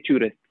things that get you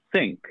to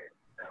think.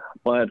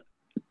 But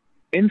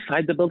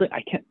inside the building,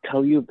 I can't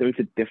tell you if there's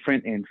a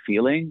difference in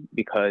feeling,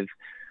 because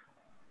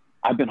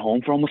I've been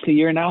home for almost a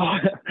year now.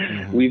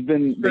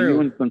 Mm-hmm. The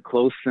UN's been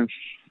closed since,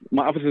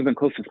 my office has been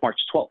closed since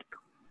March 12th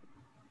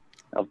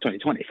of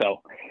 2020.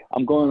 So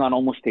I'm going on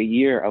almost a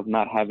year of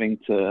not having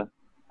to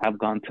have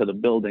gone to the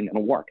building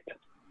and worked.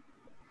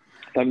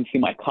 I haven't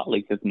seen my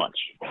colleagues as much.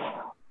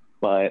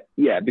 But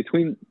yeah,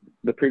 between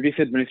the previous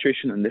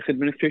administration and this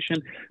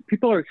administration,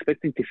 people are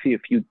expecting to see a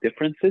few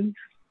differences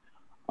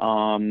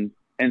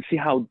and see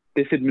how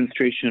this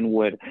administration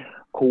would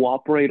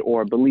cooperate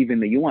or believe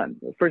in the UN.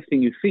 The first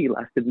thing you see,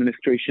 last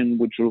administration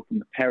withdrew from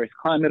the Paris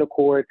Climate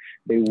Accord.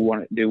 They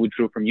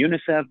withdrew from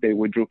UNICEF. They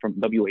withdrew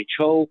from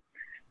WHO.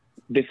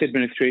 This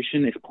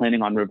administration is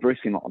planning on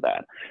reversing all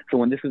that. So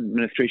when this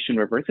administration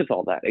reverses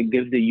all that, it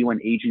gives the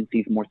UN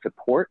agencies more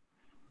support.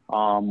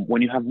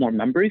 When you have more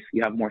members,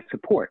 you have more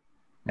support.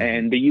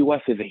 And the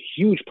U.S. is a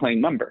huge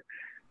playing member.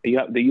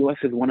 The U.S.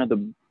 is one of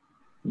the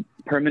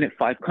permanent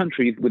 5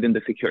 countries within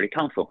the Security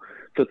Council.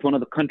 So it's one of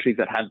the countries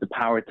that has the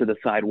power to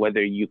decide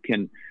whether the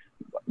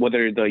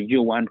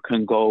UN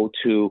can go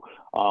to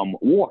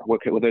war,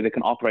 whether they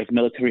can authorize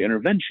military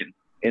intervention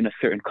in a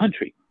certain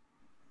country.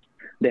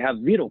 They have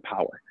veto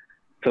power.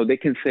 So they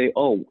can say,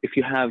 oh,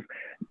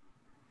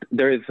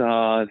 there's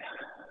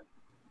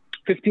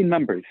 15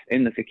 members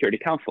in the Security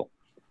Council.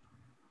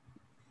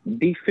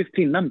 These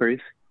 15 members,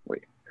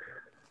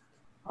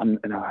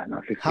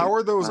 not 15. How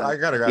are those? I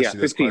gotta ask you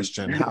this 15.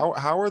 question.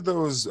 How are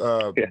those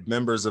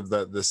members of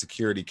the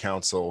Security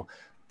Council?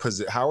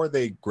 How are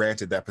they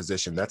granted that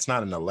position? That's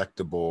not an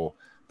electable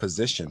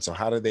position. So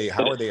how are they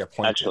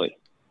appointed? Actually,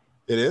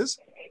 it is.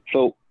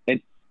 So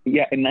in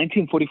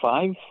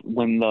 1945,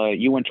 when the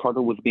UN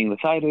Charter was being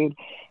decided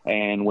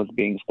and was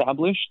being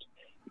established,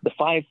 the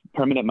 5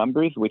 permanent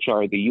members, which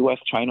are the U.S.,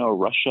 China,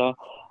 Russia,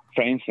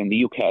 France, and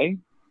the UK,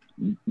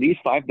 these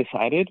 5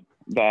 decided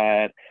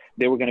that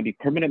they were going to be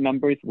permanent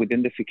members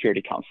within the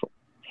Security Council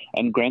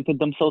and granted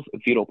themselves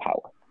veto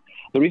power.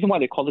 The reason why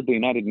they called it the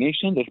United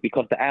Nations is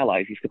because the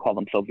Allies used to call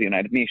themselves the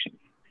United Nations.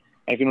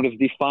 And if you notice,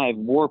 these 5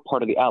 were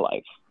part of the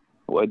Allies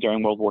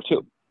during World War II.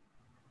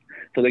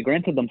 So they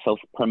granted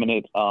themselves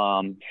permanent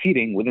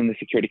seating within the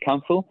Security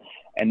Council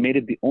and made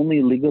it the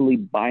only legally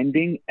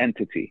binding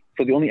entity.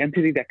 So the only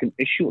entity that can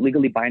issue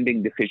legally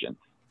binding decisions.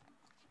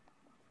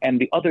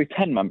 And the other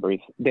 10 members,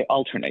 they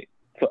alternate.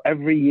 So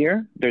every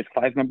year, there's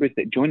 5 members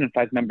that join and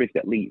 5 members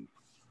that leave.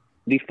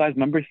 These 5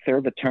 members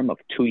serve a term of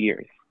 2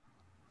 years.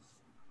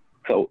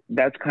 So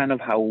that's kind of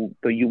how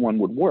the UN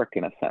would work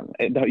in a sense.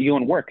 The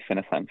UN works in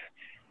a sense,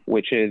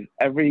 which is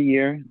every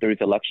year there's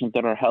elections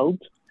that are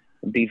held.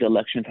 These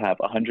elections have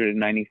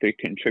 193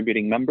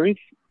 contributing members.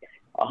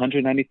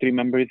 193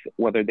 members,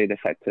 whether they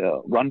decide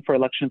to run for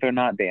elections or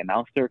not, they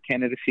announce their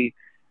candidacy.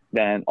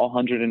 Then all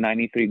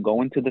 193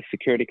 go into the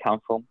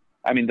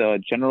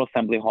the General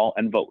Assembly Hall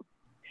and vote.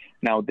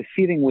 Now, the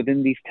seating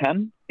within these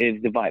 10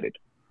 is divided.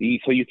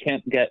 So you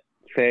can't get,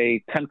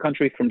 say, 10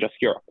 countries from just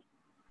Europe.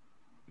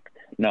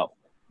 No,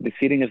 the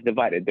seating is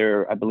divided.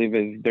 There's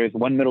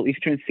 1 Middle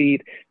Eastern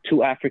seat,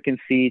 2 African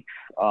seats,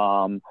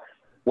 1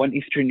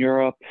 Eastern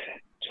Europe,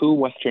 2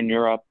 Western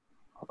Europe.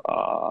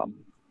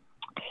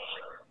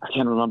 I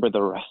can't remember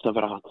the rest of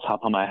it off the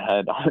top of my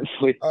head,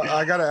 honestly.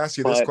 I got to ask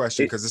you this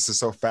question because this is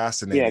so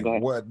fascinating. Yeah, go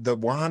ahead. What the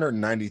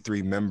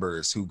 193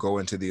 members who go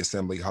into the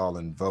Assembly Hall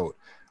and vote,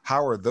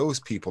 how are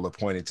those people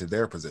appointed to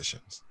their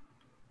positions?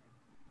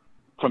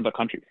 From the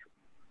countries,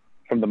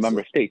 from the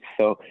member states.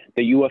 So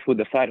the U.S. would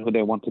decide who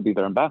they want to be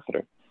their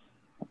ambassador.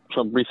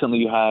 So recently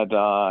you had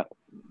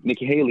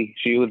Nikki Haley.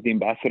 She was the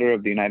ambassador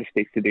of the United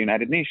States to the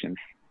United Nations.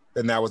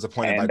 And that was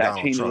appointed by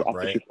Donald Trump, after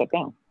right? she stepped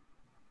down.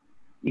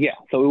 Yeah,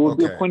 so it would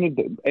be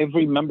appointed.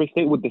 Every member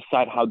state would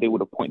decide how they would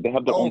appoint. They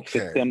have their own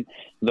system,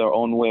 their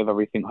own way of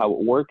everything, how it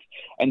works.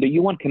 And the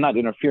UN cannot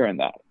interfere in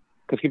that.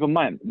 Because keep in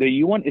mind, the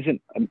UN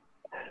isn't...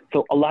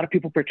 So a lot of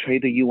people portray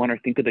the UN or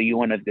think of the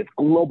UN as this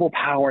global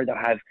power that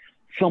has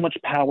so much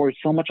power,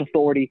 so much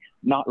authority.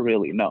 Not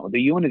really, no.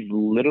 The UN is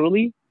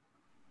literally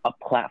a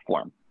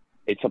platform.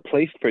 It's a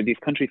place for these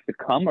countries to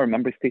come or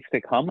member states to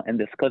come and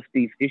discuss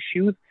these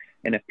issues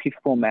in a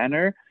peaceful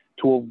manner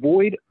to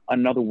avoid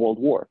another world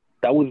war.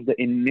 That was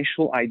the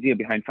initial idea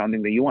behind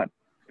founding the UN.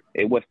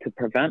 It was to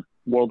prevent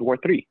World War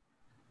III.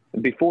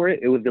 Before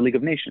it was the League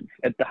of Nations.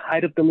 At the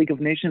height of the League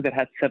of Nations, it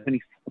had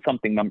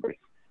 70-something members.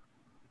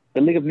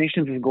 The League of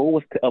Nations' goal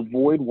was to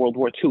avoid World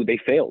War II. They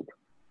failed.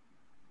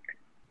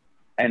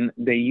 And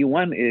the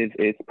UN is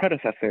its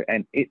predecessor,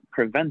 and it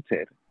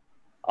prevented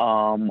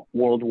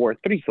World War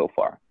III so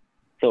far.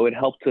 So it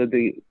helped to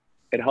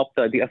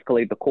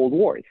de-escalate the Cold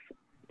Wars.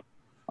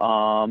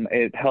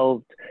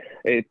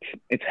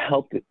 It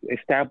helped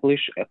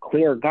establish a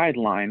clear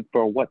guideline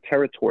for what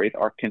territories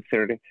are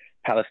considered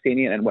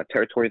Palestinian and what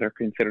territories are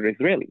considered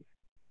Israeli.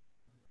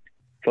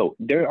 So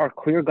there are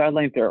clear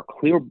guidelines, there are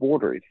clear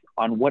borders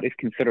on what is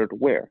considered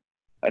where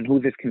and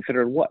who is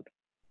considered what.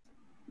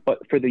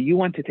 But for the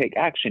UN to take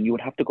action, you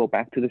would have to go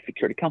back to the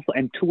Security Council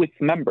and to its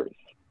members.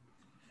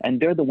 And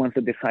they're the ones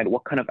that decide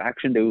what kind of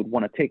action they would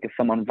want to take if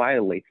someone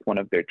violates one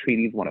of their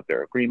treaties, one of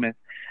their agreements.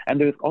 And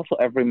there's also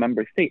every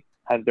member state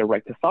has their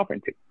right to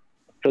sovereignty.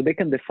 So they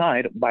can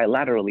decide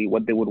bilaterally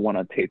what they would want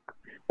to take,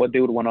 what they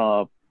would want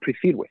to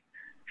proceed with.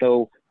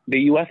 So the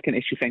US can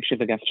issue sanctions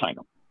against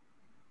China.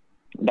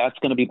 That's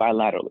going to be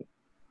bilaterally.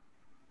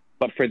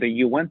 But for the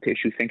UN to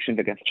issue sanctions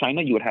against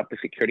China, you would have the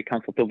Security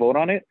Council to vote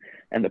on it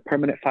and the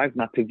Permanent Five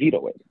not to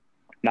veto it.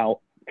 Now,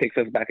 takes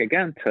us back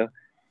again to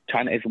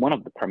China is one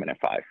of the Permanent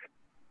Five.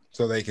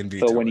 So they can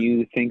veto So when it.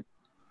 you think,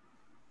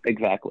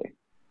 exactly.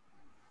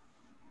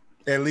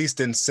 At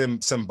least in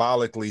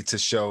symbolically to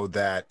show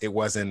that it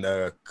wasn't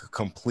a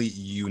complete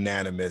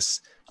unanimous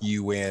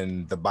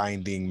UN, the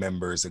binding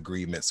members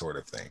agreement sort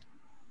of thing.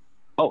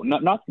 Oh,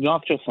 not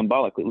just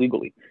symbolically,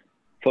 legally.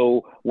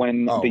 So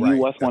when the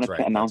U.S. wanted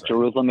to announce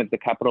Jerusalem as the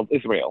capital of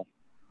Israel,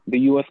 the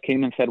U.S.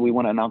 came and said, we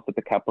want to announce that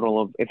the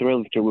capital of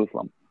Israel is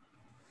Jerusalem.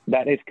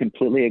 That is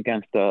completely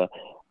against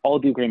all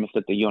the agreements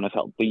that the UN has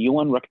held. The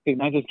UN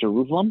recognizes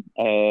Jerusalem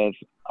as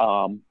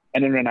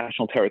an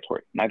international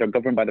territory, neither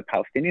governed by the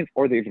Palestinians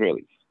or the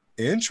Israelis.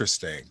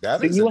 Interesting.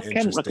 That is an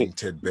interesting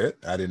tidbit.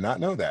 I did not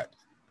know that.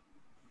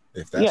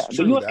 If that's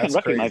true, the U.S. that's can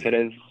recognize crazy.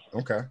 it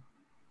as... Okay.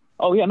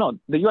 Oh, yeah, no.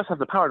 The U.S. has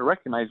the power to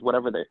recognize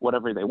whatever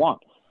they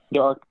want.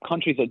 There are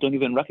countries that don't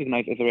even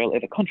recognize Israel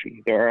as a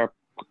country. There are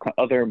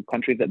other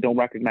countries that don't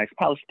recognize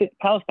Palestine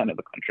as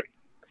a country.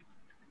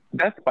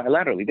 That's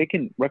bilaterally. They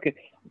can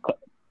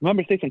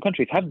member states and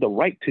countries have the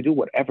right to do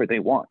whatever they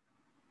want.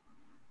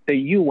 The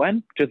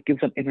UN just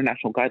gives them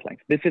international guidelines.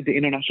 This is the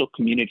international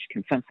community's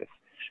consensus.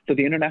 So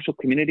the international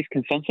community's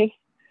consensus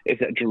is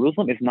that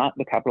Jerusalem is not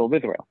the capital of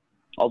Israel,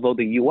 although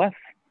the U.S.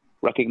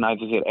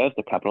 recognizes it as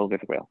the capital of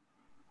Israel.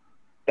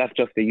 That's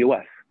just the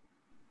U.S.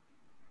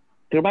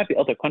 There might be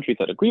other countries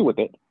that agree with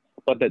it,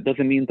 but that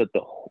doesn't mean that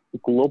the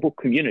global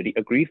community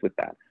agrees with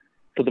that.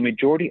 So the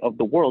majority of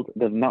the world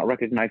does not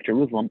recognize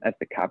Jerusalem as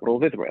the capital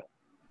of Israel.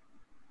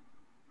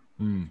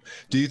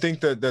 Do you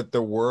think that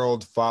the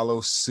world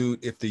follows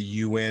suit if the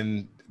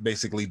UN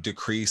basically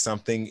decrees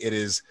something? It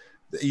is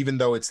even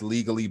though it's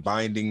legally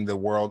binding, the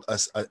world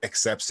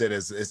accepts it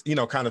as you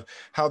know, kind of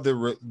how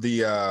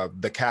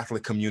the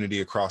Catholic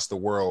community across the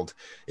world,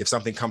 if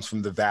something comes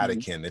from the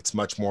Vatican, it's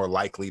much more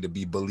likely to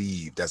be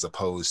believed, as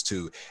opposed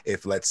to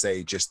if, let's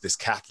say, just this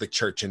Catholic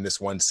church in this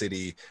one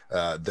city,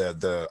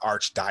 the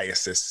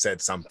archdiocese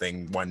said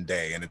something one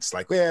day, and it's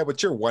like, yeah,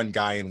 but you're one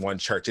guy in one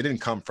church. It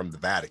didn't come from the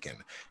Vatican.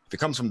 If it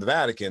comes from the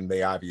Vatican,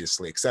 they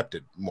obviously accept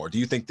it more. Do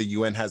you think the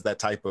UN has that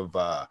type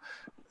of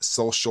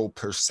social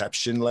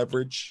perception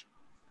leverage?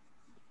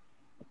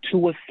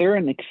 To a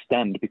certain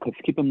extent, because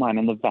keep in mind,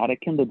 in the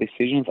Vatican, the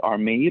decisions are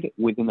made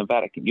within the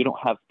Vatican. You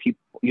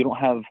don't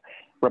have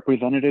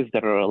representatives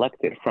that are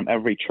elected from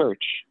every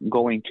church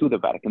going to the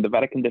Vatican. The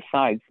Vatican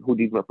decides who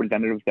these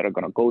representatives that are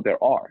going to go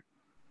there are.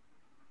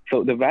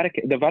 So the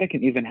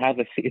Vatican even has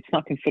it's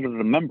not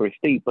considered a member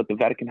state, but the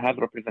Vatican has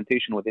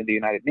representation within the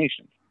United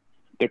Nations.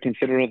 They're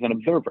considered as an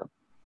observer.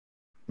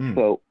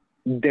 So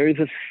there's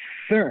a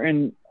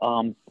certain,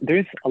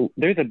 there's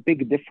a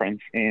big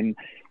difference in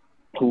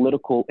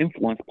political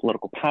influence,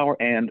 political power,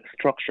 and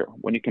structure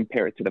when you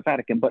compare it to the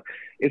Vatican. But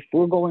if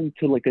we're going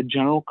to like a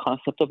general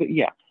concept of it,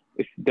 yeah,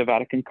 if the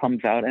Vatican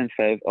comes out and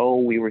says, oh,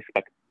 we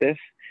respect this,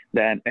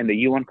 then, and the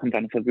UN comes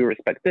out and says, we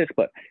respect this.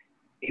 But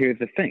here's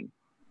the thing.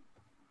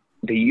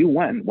 The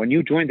UN, when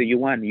you join the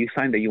UN, you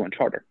sign the UN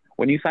Charter.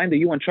 When you sign the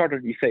UN Charter,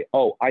 you say,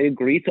 oh, I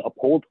agree to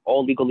uphold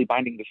all legally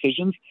binding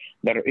decisions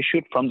that are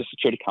issued from the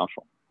Security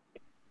Council.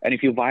 And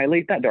if you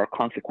violate that, there are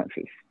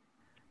consequences.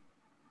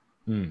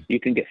 You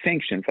can get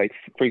sanctions. Like,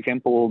 for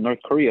example, North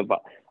Korea,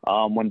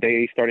 when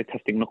they started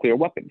testing nuclear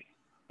weapons,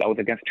 that was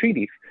against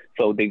treaties.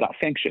 So they got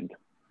sanctioned.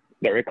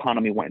 Their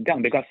economy went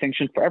down. They got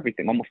sanctioned for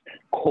everything, almost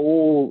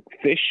coal,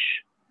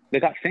 fish. They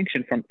got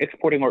sanctioned from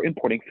exporting or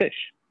importing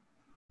fish.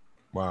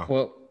 Wow.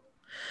 Well,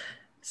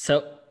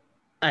 so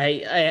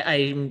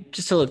I'm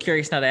just a little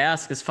curious now to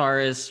ask, as far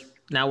as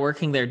now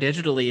working there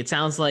digitally, it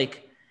sounds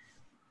like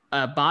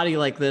a body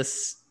like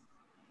this,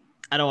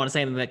 I don't want to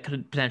say anything that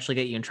could potentially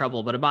get you in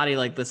trouble, but a body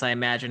like this, I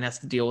imagine, has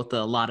to deal with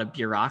a lot of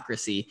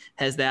bureaucracy.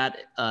 Has that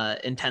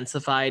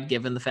intensified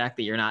given the fact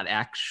that you're not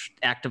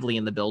actively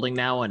in the building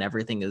now and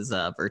everything is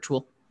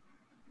virtual?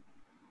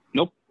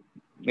 Nope,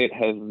 it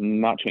has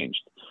not changed.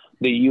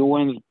 The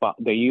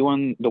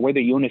way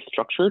the UN is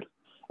structured,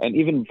 and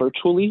even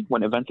virtually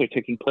when events are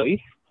taking place,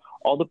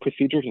 all the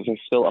procedures are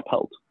still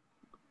upheld.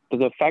 So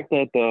the fact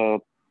that the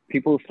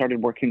people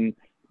started working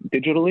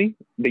digitally,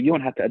 the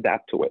UN had to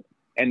adapt to it.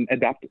 And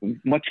adapt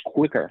much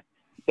quicker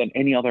than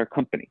any other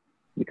company,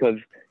 because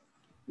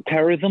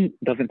terrorism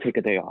doesn't take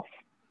a day off.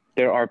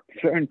 There are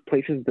certain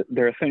things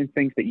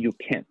that you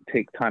can't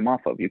take time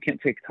off of. You can't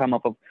take time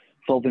off of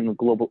solving a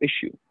global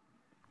issue.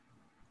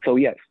 So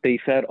yes, they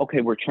said,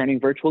 okay, we're turning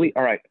virtually.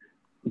 All right,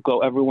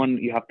 go everyone,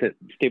 you have to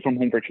stay from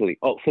home virtually.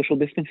 Oh, social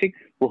distancing,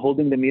 we're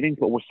holding the meetings,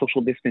 but we're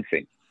social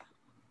distancing.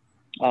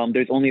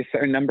 There's only a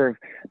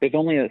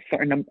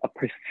certain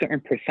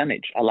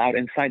percentage allowed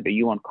inside the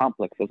UN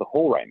complex as a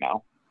whole right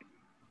now.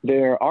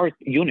 There are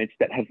units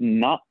that have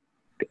not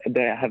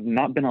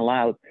been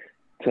allowed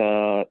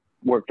to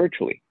work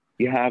virtually.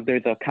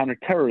 There's a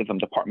counterterrorism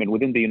department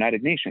within the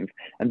United Nations,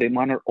 and they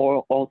monitor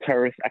all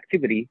terrorist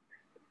activities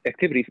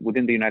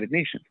within the United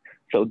Nations.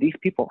 So these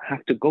people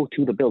have to go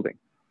to the building.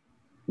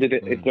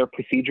 Is there a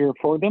procedure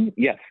for them?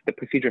 Yes, the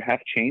procedure has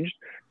changed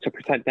to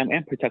protect them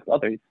and protect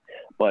others,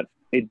 but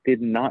it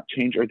did not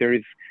change, or there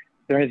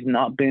has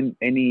not been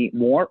any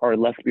more or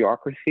less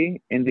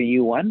bureaucracy in the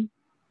UN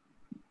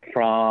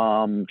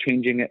from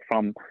changing it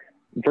from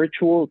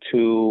virtual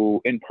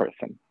to in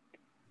person.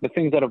 The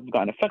things that have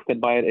gotten affected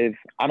by it is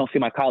I don't see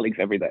my colleagues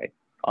every day.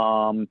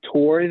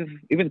 Tours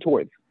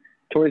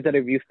that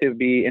have used to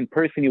be in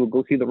person, you would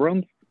go see the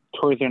rooms.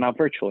 Tours are now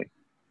virtually.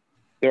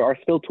 There are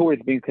still tours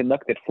being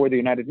conducted for the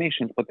United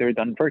Nations, but they're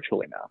done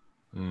virtually now.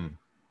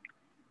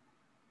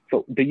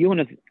 So the UN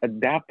has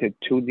adapted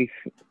to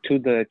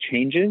the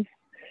changes.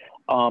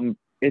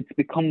 It's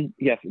become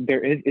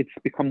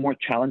more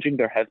challenging.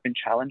 There has been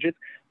challenges,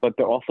 but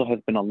there also has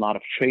been a lot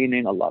of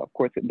training,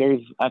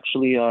 there's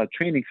actually a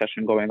training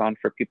session going on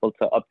for people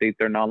to update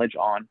their knowledge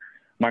on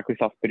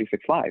Microsoft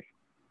 365.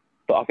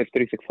 So Office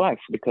 365,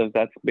 because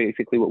that's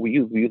basically what we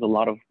use. We use a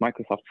lot of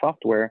Microsoft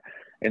software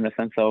in the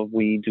sense of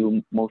we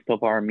do most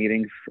of our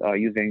meetings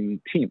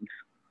using Teams.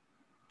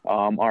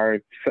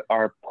 Our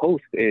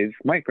host is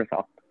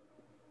Microsoft,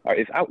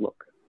 is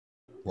Outlook.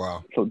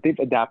 Wow. So they've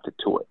adapted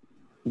to it,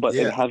 but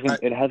it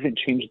hasn't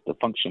changed the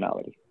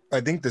functionality.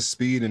 I think the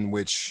speed in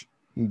which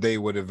they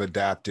would have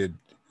adapted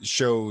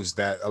shows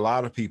that a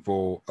lot of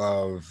people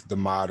of the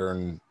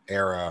modern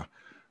era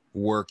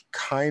were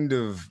kind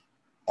of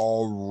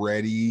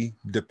already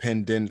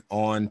dependent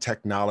on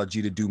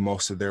technology to do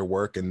most of their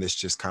work, and this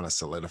just kind of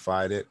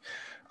solidified it.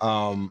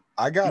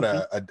 I got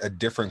a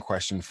different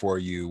question for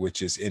you,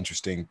 which is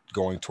interesting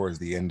going towards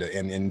the end,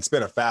 and it's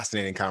been a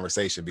fascinating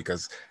conversation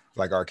because,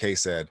 like RK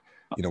said,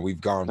 You know,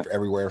 we've gone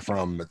everywhere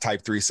from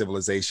type 3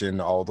 civilization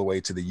all the way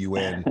to the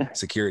UN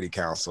Security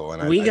Council.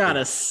 And we I got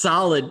think a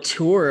solid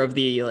tour of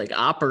the like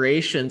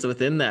operations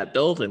within that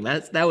building.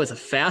 That was a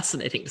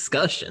fascinating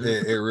discussion.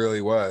 it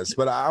really was.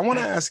 But I want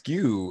to ask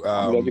you,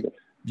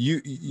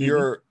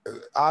 you're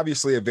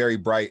obviously a very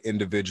bright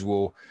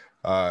individual.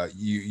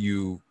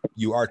 You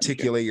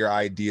articulate your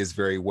ideas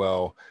very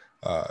well.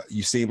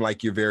 You seem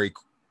like you're very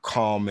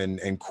calm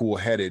and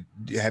cool-headed.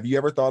 Have you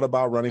ever thought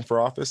about running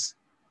for office?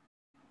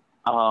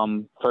 As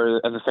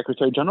a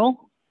Secretary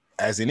General?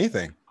 As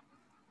anything.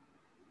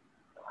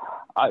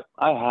 I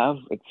have.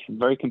 It's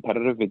very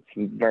competitive. It's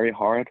very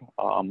hard.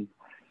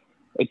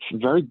 It's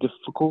very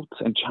difficult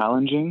and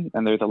challenging,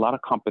 and there's a lot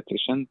of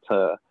competition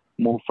to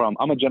move from.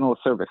 I'm a general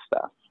service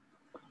staff.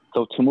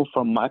 So to move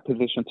from my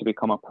position to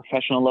become a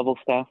professional level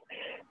staff,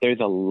 there's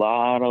a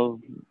lot of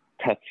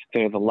tests.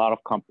 There's a lot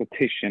of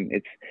competition.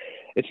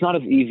 It's not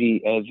as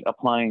easy as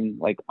applying.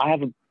 Like I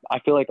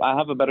feel like I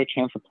have a better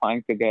chance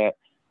applying to get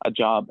a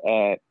job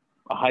at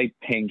a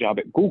high-paying job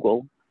at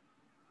Google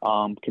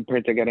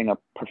compared to getting a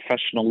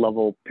professional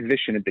level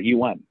position at the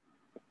UN.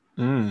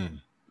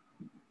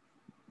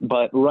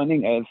 But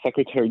running as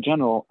Secretary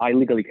General, I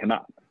legally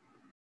cannot.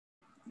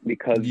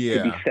 Because to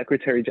be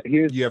Secretary,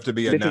 you have to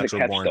be a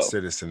natural-born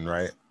citizen,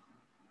 right?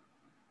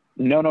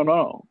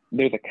 No.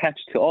 There's a catch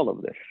to all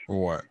of this.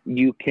 What?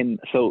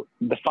 So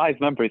the 5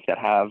 members that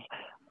have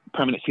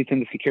permanent seats in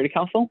the Security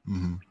Council,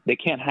 they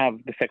can't have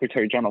the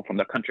Secretary General from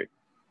their country.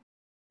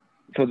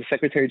 So the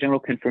Secretary General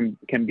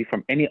can be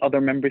from any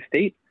other member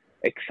state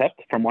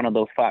except from one of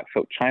those 5.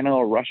 So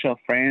China, Russia,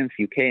 France,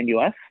 UK, and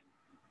US.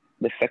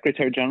 The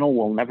Secretary General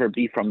will never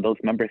be from those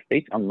member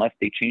states unless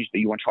they change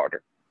the UN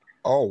Charter.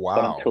 Oh, wow.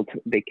 But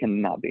until they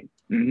cannot be.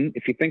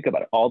 If you think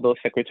about it, all those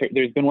secretaries,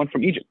 there's been one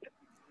from Egypt,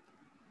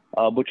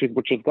 Butchers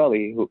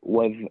Ghali, who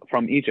was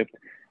from Egypt,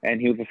 and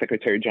he was the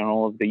Secretary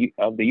General of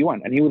the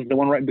UN, and he was the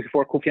one right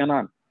before Kofi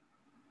Annan.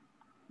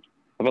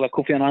 I feel like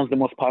Kofi Annan is the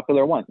most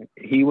popular one.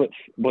 He was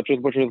Butchers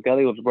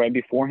Ghali was right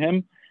before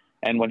him,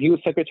 and when he was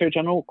Secretary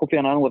General, Kofi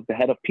Annan was the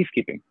head of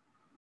peacekeeping.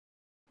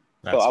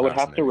 So I would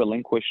have to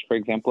relinquish, for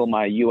example,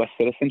 my U.S.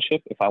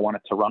 citizenship if I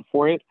wanted to run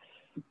for it,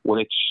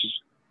 which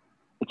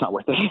it's not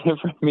worth it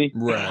for me.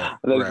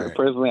 Right.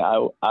 Personally,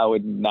 I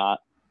would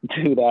not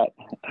do that.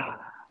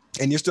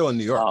 And you're still in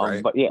New York,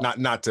 right? But yeah,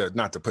 not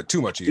to put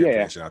too much of your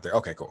information out there.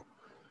 Okay, cool.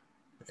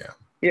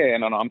 Yeah.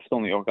 No, I'm still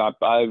in New York.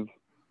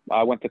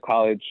 I went to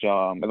college.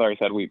 As I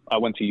said, I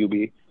went to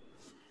UB.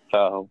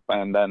 So,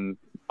 and then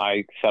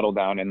I settled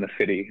down in the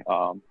city,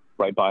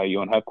 right by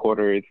UN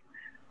headquarters,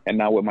 and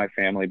now with my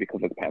family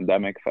because of the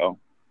pandemic. So,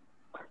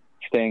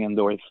 staying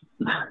indoors.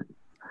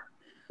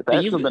 It's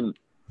actually been,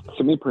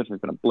 to me personally,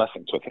 it's been a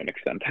blessing to a certain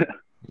extent.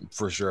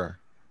 For sure.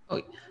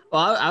 Oh,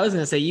 well, I was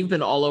going to say you've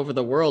been all over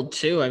the world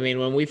too. I mean,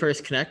 when we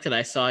first connected,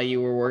 I saw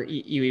you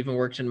even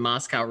worked in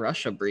Moscow,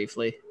 Russia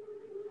briefly.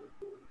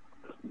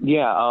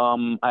 Yeah,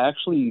 I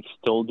actually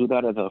still do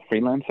that as a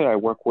freelancer. I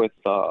work with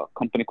a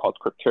company called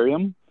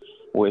Crypterium,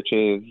 which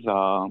is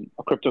a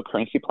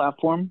cryptocurrency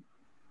platform.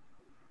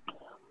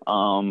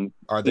 Are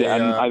they?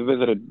 And I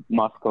visited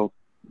Moscow.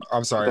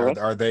 I'm sorry.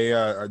 Are they?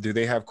 Do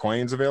they have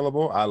coins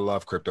available? I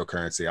love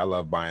cryptocurrency. I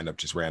love buying up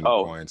just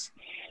random coins.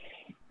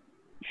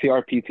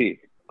 CRPT,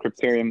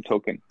 Crypterium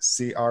token.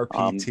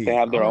 CRPT. They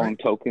have their own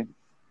token.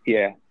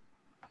 Yeah,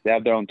 they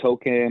have their own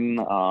token.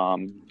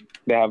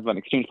 They have an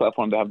exchange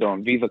platform. They have their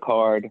own Visa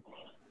card.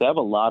 They have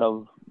a lot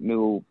of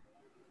new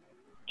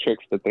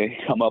tricks that they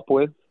come up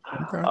with.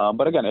 Okay.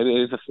 But again,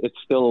 it's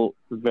still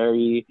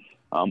very.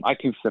 I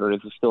consider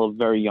it's still a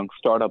very young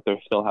startup.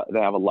 They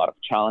have a lot of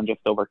challenges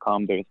to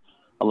overcome. There's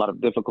a lot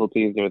of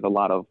difficulties. There's a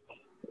lot of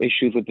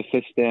issues with the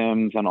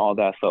systems and all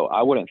that. So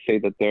I wouldn't say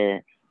that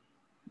they're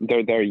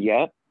there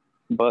yet,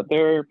 but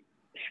they're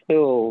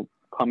still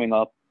coming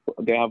up.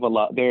 They have a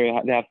lot. They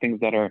have things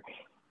that are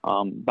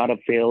not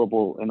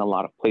available in a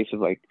lot of places.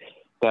 Like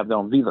they have their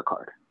own Visa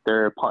card.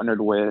 They're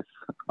partnered with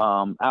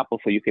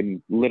Apple, so you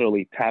can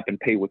literally tap and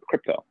pay with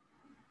crypto.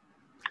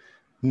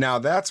 Now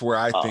that's where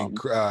I think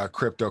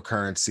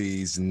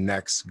cryptocurrency's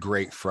next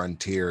great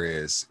frontier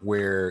is,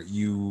 where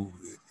you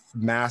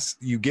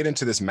get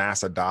into this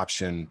mass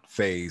adoption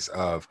phase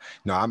of,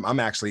 I'm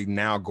actually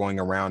now going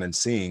around and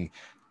seeing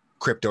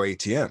crypto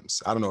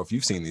ATMs. I don't know if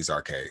you've seen these,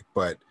 RK,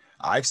 but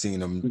I've seen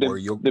them.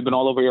 They've been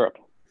all over Europe.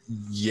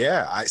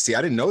 Yeah, I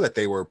didn't know that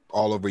they were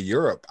all over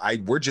Europe.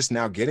 We're just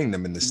now getting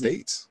them in the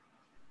States.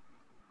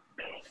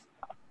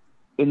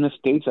 In the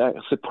States,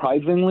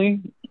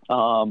 surprisingly,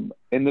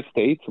 in the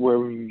States,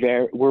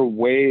 we're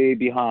way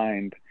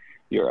behind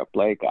Europe.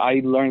 Like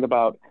I learned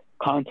about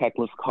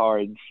contactless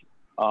cards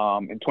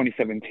in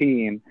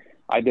 2017.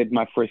 I did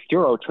my first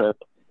Euro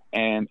trip,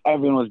 and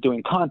everyone was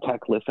doing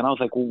contactless, and I was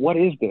like, well, "What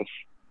is this?"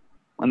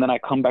 And then I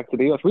come back to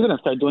the US. We didn't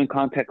start doing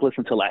contactless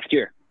until last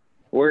year.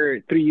 We're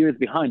 3 years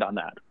behind on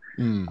that.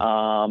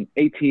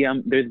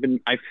 ATM.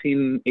 I've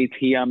seen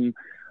ATM.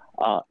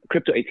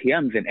 Crypto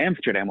ATMs in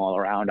Amsterdam all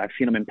around. I've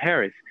seen them in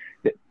Paris.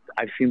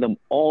 I've seen them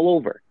all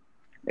over.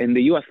 In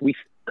the US,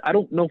 I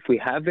don't know if we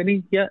have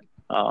any yet.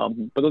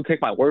 But don't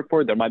take my word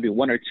for it. There might be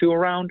one or two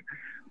around,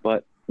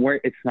 but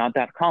where it's not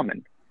that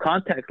common.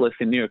 Contactless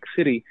in New York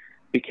City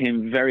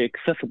became very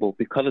accessible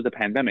because of the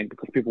pandemic,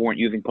 because people weren't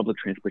using public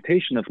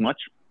transportation as much.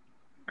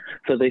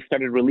 So the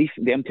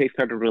MTA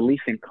started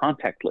releasing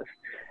contactless.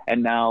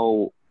 And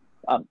now,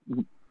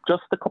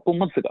 just a couple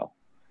months ago,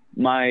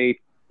 my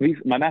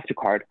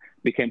MasterCard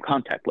became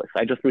contactless.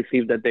 I just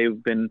received that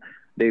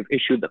they've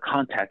issued the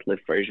contactless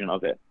version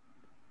of it.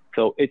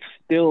 So it's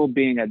still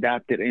being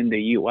adapted in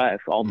the U.S.,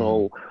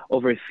 although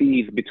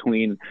overseas,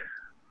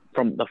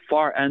 from the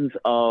far ends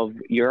of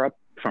Europe,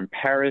 from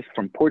Paris,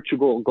 from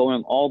Portugal,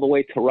 going all the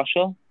way to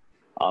Russia,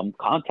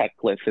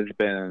 contactless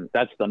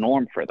that's the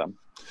norm for them.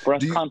 For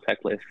us,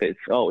 contactless it's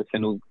a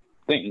new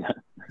thing.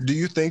 Do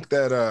you think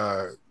that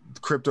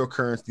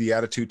cryptocurrency, the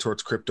attitude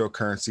towards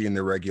cryptocurrency and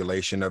the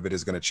regulation of it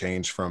is going to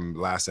change from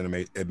last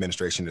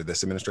administration to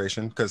this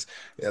administration? Because,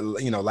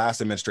 last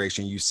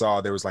administration, you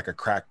saw there was like a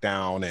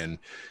crackdown and,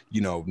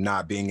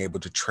 not being able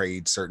to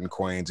trade certain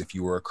coins. If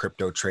you were a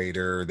crypto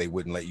trader, they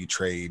wouldn't let you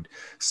trade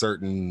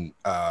certain,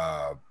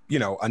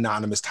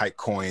 anonymous type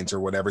coins or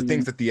whatever,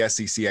 things that the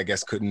SEC, I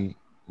guess, couldn't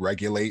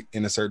regulate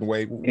in a certain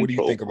way. What do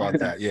you think about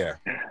that? Yeah.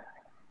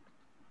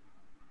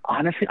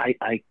 Honestly,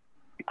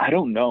 I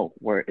don't know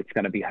where it's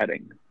going to be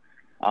heading.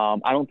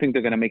 I don't think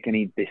they're going to make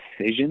any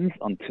decisions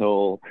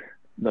until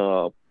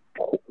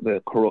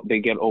they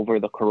get over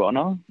the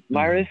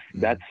coronavirus.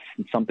 That's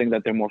something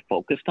that they're more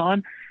focused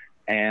on.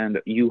 And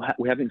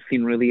we haven't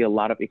seen really a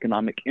lot of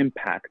economic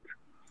impact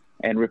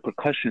and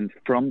repercussions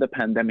from the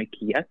pandemic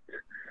yet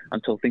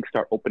until things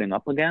start opening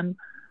up again.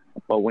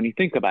 But when you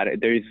think about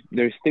it,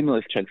 there's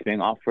stimulus checks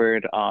being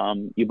offered.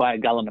 You buy a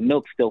gallon of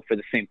milk still for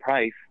the same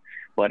price.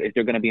 But is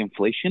there going to be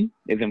inflation?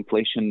 Is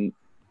inflation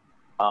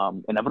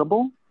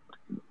inevitable?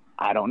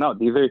 I don't know.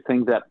 These are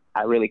things that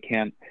I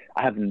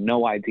have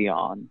no idea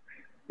on,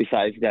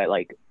 besides that,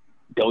 like,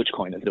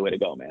 Dogecoin is the way to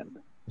go, man.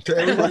 My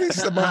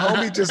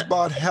homie just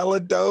bought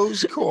hella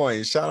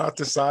Dogecoin. Shout out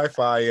to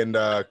Sci-Fi and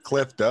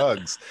Cliff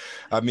Duggs.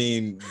 I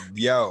mean,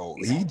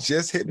 he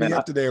just hit me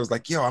up today. I was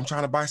like, I'm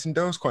trying to buy some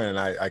Dogecoin. And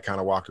I kind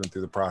of walked him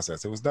through the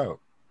process. It was dope.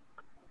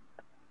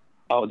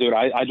 Oh, dude,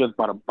 I just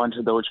bought a bunch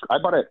of Dogecoin. I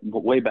bought it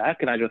way back,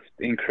 and I just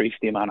increased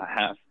the amount I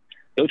have.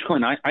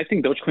 Dogecoin, I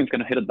think Dogecoin's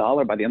going to hit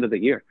 $1 by the end of the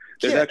year.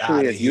 There's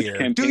actually a huge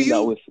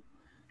campaign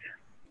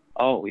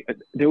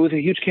there's a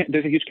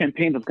huge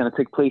campaign that's going to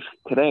take place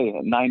today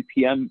at 9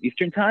 p.m.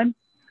 Eastern time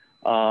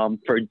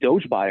for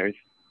Doge buyers.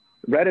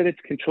 Reddit is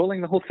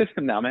controlling the whole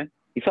system now, man.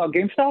 You saw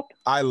GameStop?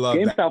 I love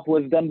GameStop that.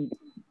 was done.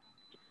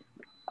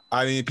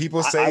 I mean,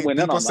 people say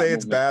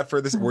it's bad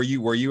for this. Were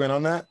you in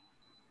on that?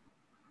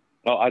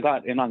 Oh, I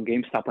got in on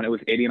GameStop when it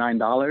was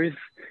 $89,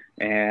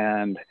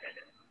 and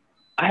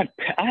I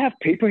have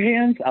paper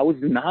hands. I was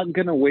not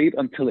gonna wait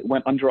until it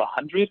went under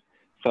 100,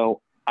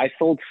 so I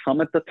sold some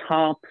at the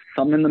top,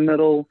 some in the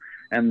middle,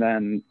 and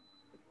then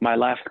my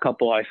last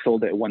couple I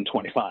sold at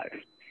 125.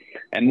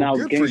 And now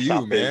good GameStop for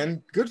you,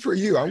 man. Good for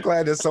you. I'm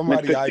glad that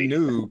somebody I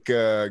knew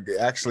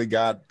actually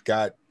got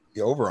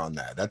over on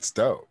that. That's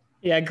dope.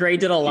 Yeah, Gray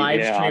did a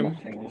live stream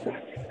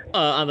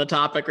on the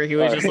topic where he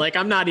was just like,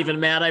 I'm not even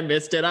mad I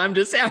missed it. I'm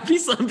just happy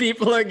some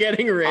people are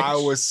getting rich. I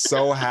was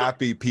so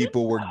happy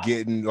people were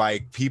getting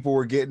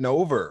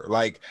over.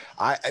 Like,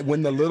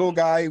 when the little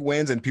guy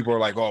wins and people are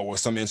like, oh, well,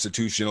 some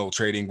institutional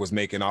trading was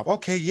making off.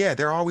 Okay, yeah,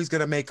 they're always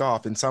going to make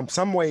off. In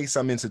some way,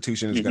 some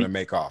institution is going to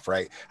make off,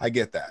 right? I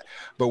get that.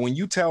 But when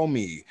you tell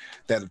me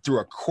that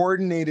through a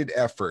coordinated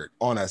effort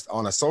on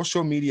a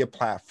social media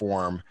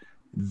platform,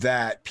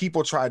 that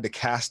people tried to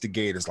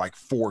castigate as like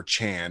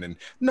 4chan, and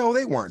no,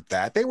 they weren't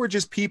that. They were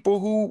just people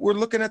who were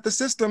looking at the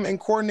system and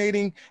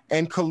coordinating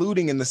and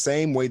colluding in the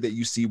same way that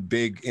you see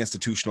big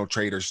institutional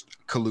traders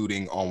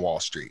colluding on Wall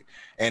Street.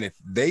 And if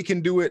they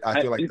can do it,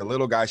 I feel like the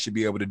little guy should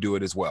be able to do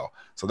it as well.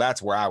 So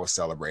that's where I was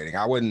celebrating.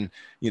 I wouldn't,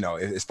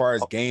 as far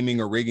as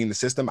gaming or rigging the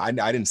system, I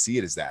didn't see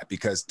it as that,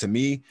 because to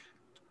me,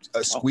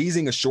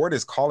 squeezing a short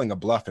is calling a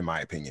bluff, in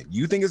my opinion.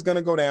 You think it's going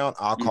to go down,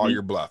 I'll call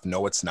your bluff.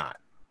 No, it's not.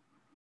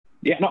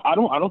 Yeah, no, I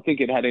don't think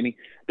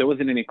there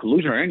wasn't any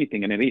collusion or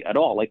anything in it at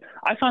all. Like,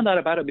 I found out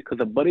about it because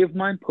a buddy of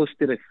mine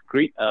posted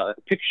a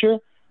picture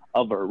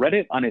of a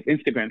Reddit on his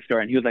Instagram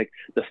story, and he was like,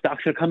 the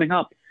stocks are coming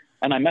up.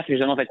 And I messaged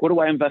him, I was like, what do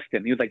I invest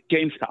in? He was like,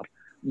 GameStop.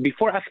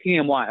 Before asking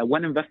him why, I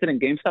went and invested in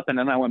GameStop, and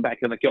then I went back.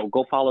 He was like, yo,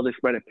 go follow this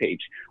Reddit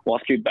page, Wall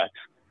Street Bets.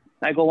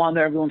 I go on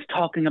there, everyone's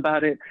talking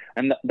about it,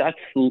 and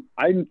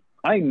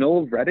I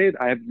know Reddit.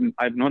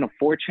 I've known of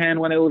 4chan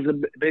when it was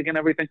big and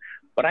everything,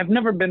 but I've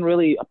never been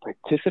really a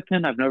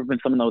participant. I've never been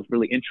someone that was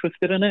really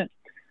interested in it.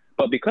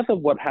 But because of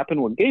what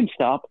happened with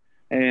GameStop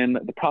and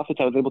the profits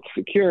I was able to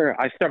secure,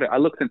 I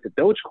looked into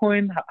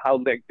Dogecoin,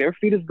 how their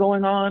feed is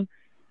going on,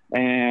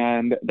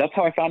 and that's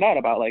how I found out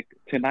about, like,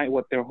 tonight,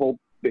 what their whole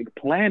big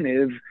plan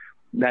is,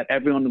 that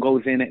everyone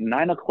goes in at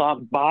 9 o'clock,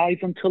 buys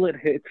until it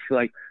hits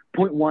like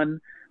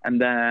 0.1,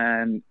 and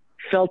then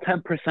sell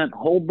 10%,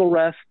 hold the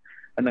rest,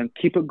 and then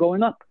keep it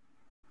going up.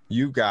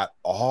 You got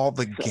all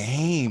the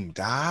game,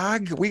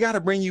 dog. We got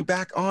to bring you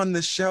back on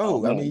the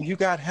show. I mean, you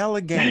got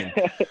hella game.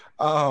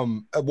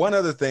 One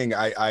other thing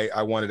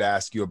I wanted to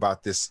ask you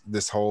about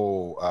this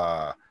whole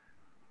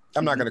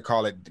I'm not going to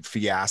call it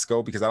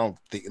fiasco because I don't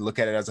look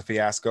at it as a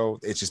fiasco.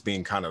 It's just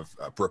being kind of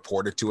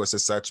reported to us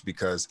as such,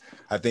 because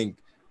I think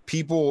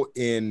people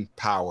in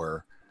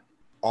power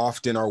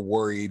often are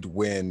worried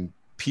when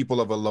people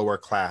of a lower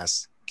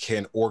class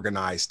can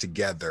organize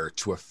together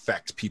to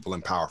affect people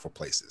in powerful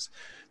places.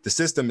 The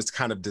system is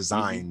kind of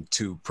designed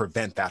to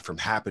prevent that from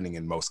happening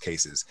in most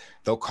cases.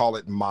 They'll call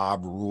it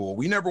mob rule.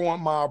 We never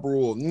want mob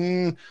rule.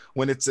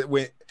 When it's a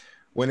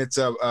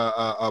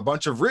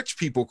bunch of rich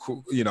people,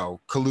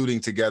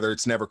 colluding together,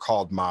 it's never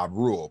called mob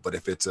rule. But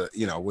if it's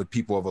with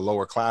people of a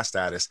lower class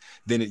status,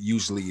 then it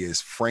usually is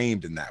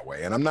framed in that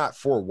way. And I'm not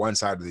for one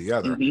side or the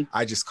other.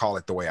 I just call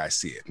it the way I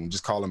see it. I'm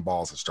just calling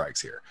balls and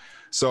strikes here.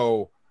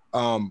 So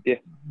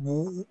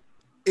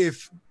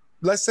if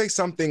let's say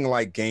something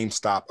like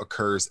GameStop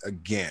occurs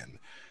again,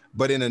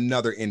 but in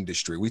another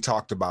industry, we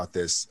talked about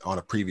this on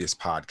a previous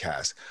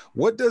podcast.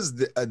 What does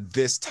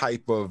this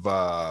type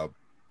of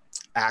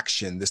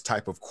action, this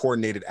type of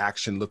coordinated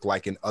action look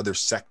like in other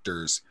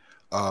sectors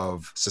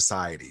of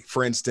society?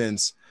 For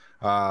instance,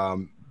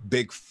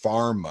 big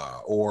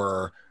pharma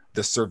or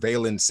the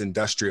surveillance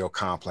industrial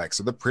complex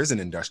or the prison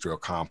industrial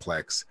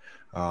complex,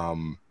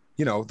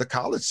 the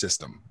college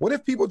system. What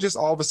if people just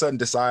all of a sudden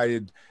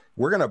decided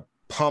we're going to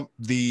pump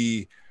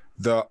the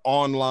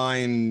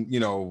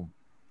online,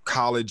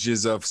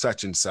 colleges of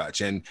such and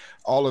such, and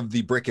all of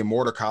the brick and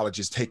mortar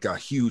colleges take a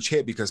huge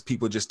hit because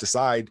people just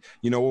decide,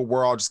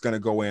 we're all just going to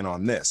go in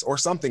on this or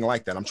something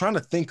like that. I'm trying to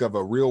think of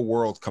a real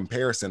world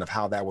comparison of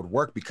how that would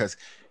work, because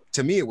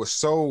to me, it was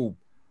so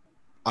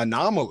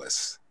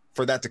anomalous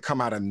for that to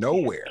come out of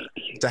nowhere,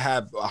 to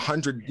have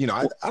 100,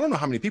 I don't know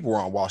how many people were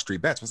on Wall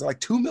Street Bets. Was it like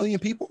 2 million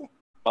people?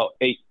 Oh,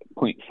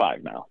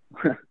 8.5 now.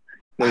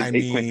 There's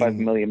 8.5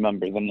 million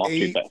members on Wall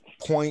Street Bets.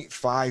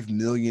 8.5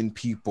 million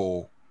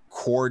people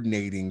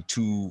coordinating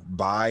to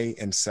buy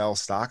and sell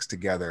stocks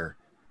together.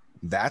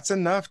 That's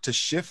enough to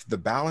shift the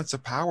balance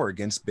of power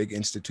against big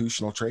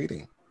institutional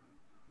trading.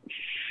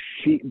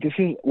 See,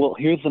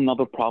 here's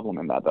another problem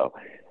in that, though.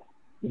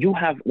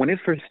 When it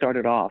first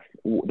started off,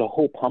 the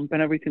whole pump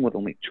and everything was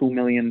only 2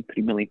 million,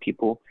 3 million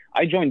people.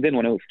 I joined in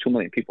when it was 2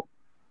 million people.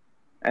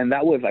 And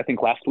that was, I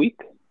think, last week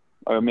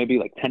or maybe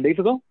like 10 days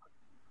ago.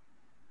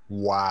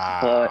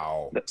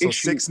 Wow. So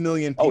 6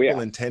 million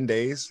people in 10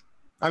 days?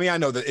 I mean, I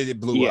know that it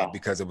blew up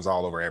because it was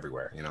all over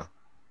everywhere,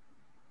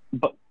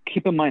 But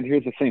keep in mind,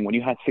 here's the thing. When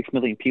you had 6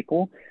 million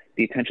people,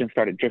 the attention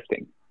started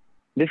drifting.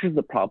 This is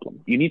the problem.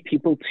 You need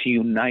people to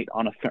unite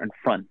on a certain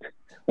front.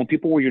 When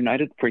people were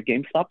united for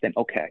GameStop, then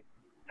okay.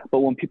 But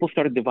when people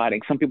started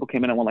dividing, some people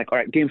came in and were like, all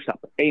right, GameStop,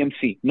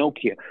 AMC,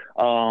 Nokia,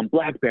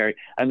 BlackBerry.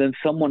 And then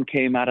someone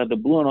came out of the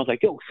blue and I was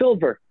like, yo,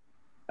 silver.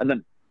 And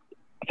then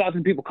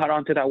 1,000 people caught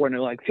on to that word and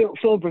they're like,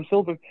 silver.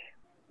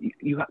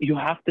 You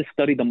have to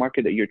study the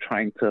market that you're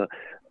trying to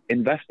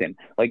invest in.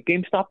 Like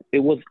GameStop, it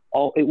was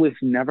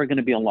never going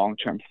to be a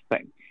long-term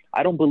thing.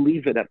 I don't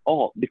believe it at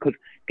all because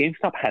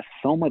GameStop has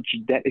so much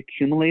debt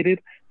accumulated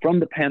from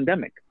the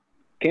pandemic.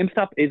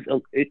 GameStop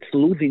it's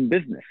losing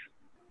business.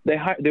 They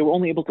were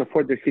only able to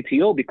afford their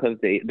CTO because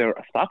their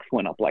stocks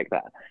went up like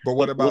that. But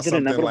what about was it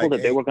inevitable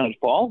that they were going to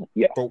fall?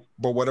 Yeah.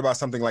 But what about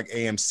something like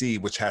AMC,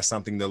 which has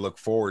something to look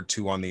forward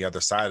to on the other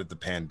side of the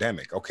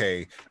pandemic?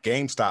 Okay,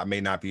 GameStop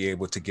may not be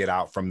able to get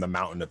out from the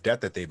mountain of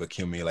debt that they've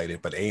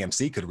accumulated, but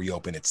AMC could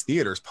reopen its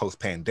theaters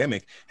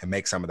post-pandemic and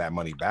make some of that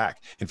money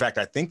back. In fact,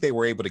 I think they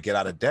were able to get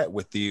out of debt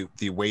with the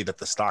way that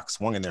the stock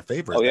swung in their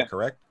favor. Is that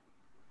correct?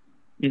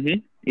 Mm-hmm.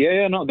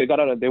 Yeah, no, they got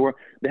out of. They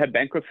had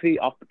bankruptcy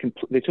off.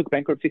 They took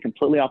bankruptcy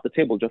completely off the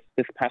table just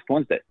this past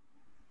Wednesday.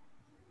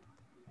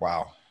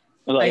 Wow.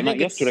 Not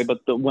yesterday,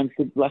 but the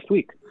Wednesday last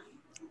week.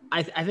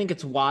 I think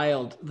it's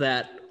wild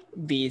that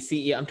the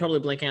CEO, I'm totally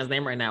blanking on his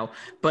name right now,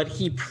 but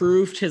he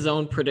proved his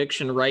own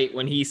prediction right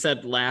when he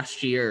said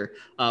last year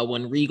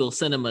when Regal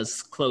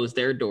Cinemas closed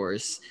their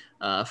doors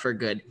for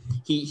good.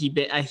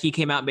 He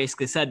came out and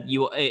basically said,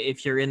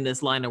 if you're in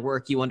this line of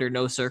work, you under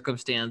no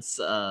circumstance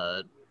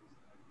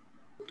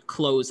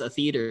close a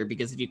theater,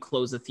 because if you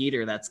close a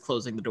theater, that's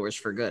closing the doors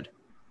for good.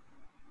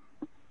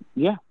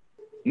 Yeah,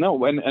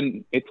 no,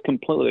 and it's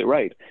completely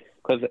right,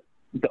 because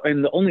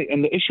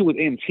the issue with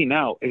AMC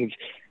now is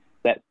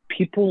that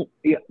people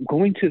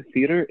going to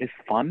theater is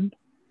fun,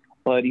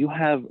 but you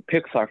have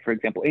Pixar, for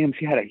example.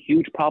 AMC had a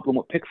huge problem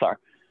with Pixar.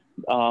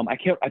 I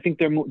think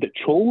the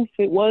Trolls,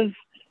 it was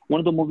one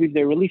of the movies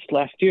they released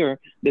last year.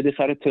 They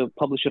decided to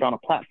publish it on a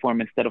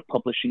platform instead of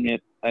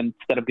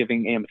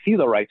giving AMC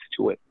the rights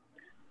to it.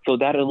 So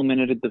that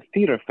eliminated the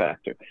theater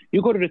factor.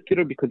 You go to the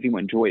theater because you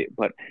enjoy it,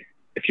 but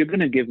if you're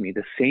going to give me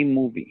the same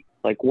movie,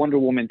 like Wonder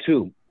Woman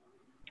 2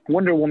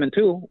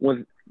 was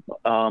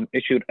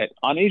issued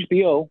on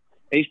HBO.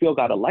 HBO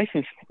got a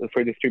license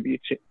for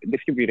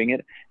distributing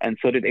it, and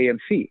so did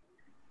AMC.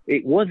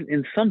 It was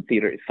in some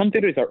theaters. Some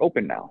theaters are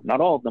open now,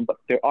 not all of them, but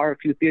there are a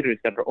few theaters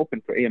that are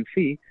open for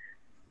AMC,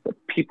 but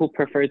people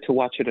prefer to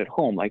watch it at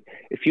home. Like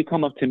if you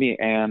come up to me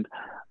and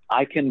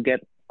I can get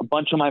a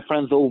bunch of my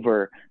friends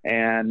over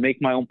and make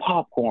my own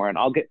popcorn,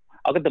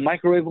 I'll get the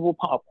microwavable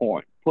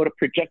popcorn, put a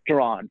projector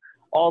on,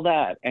 all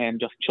that, and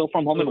just chill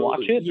from home and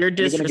watch it. You're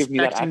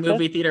disrespecting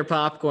movie theater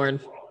popcorn.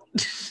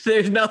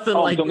 There's nothing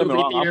like don't get me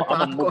movie wrong, theater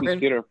I'm popcorn. a movie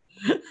theater.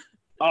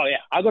 Oh yeah,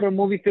 I go to a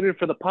movie theater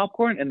for the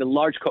popcorn and the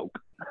large Coke.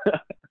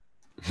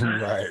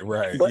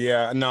 Right. But,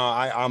 yeah, no,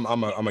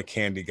 I'm a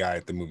candy guy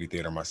at the movie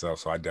theater myself,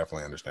 so I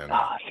definitely understand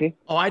that. See?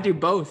 Oh, I do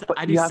both. But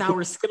I do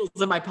sour Skittles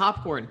in my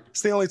popcorn.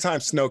 It's the only time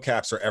snow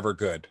caps are ever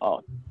good.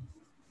 Oh,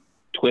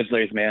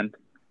 Twizzlers, man.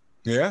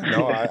 Yeah,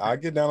 no, I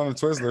get down on the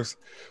Twizzlers.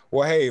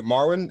 Well, hey,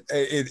 Marwan,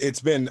 it's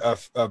been a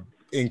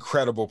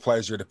incredible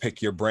pleasure to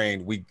pick your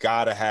brain. We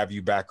got to have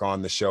you back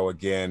on the show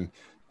again.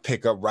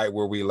 Pick up right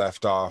where we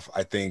left off.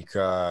 I think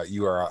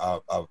you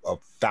are a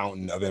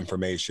fountain of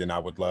information I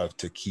would love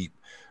to keep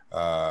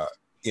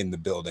in the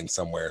building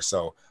somewhere.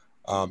 So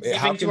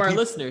giving to our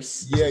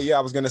listeners. Yeah,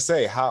 I was gonna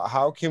say,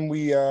 how can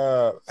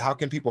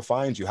people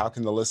find you? How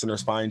can the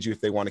listeners find you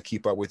if they want to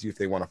keep up with you, if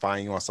they want to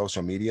find you on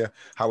social media?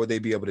 How would they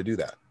be able to do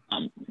that?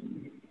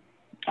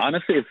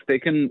 Honestly, if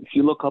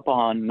you look up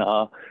on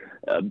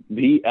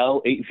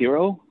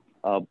BL80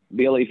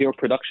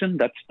 production,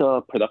 that's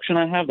the production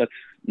I have. That's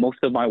most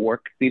of my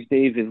work these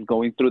days is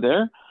going through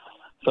there.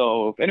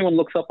 So if anyone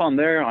looks up on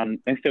there on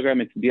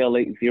Instagram, it's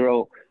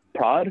BL80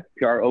 prod,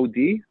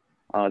 PROD.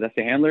 That's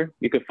the handler.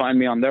 You could find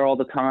me on there all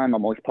the time.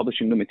 I'm always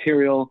publishing new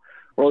material.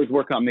 We're always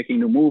working on making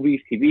new movies,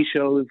 TV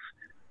shows.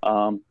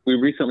 We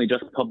recently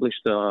just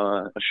published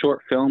a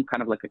short film,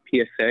 kind of like a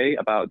PSA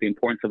about the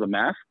importance of a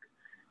mask.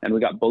 And we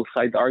got both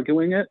sides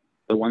arguing it.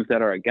 The ones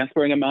that are against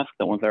wearing a mask,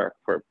 the ones that are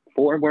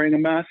for wearing a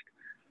mask.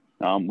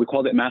 We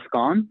called it Mask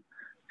On.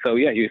 So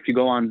yeah, if you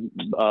go on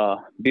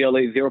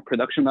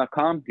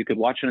BL80production.com, you could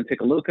watch it and take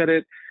a look at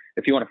it.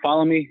 If you want to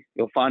follow me,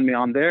 you'll find me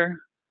on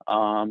there.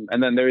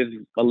 And then there is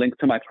a link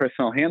to my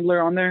personal handler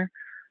on there,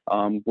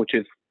 which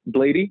is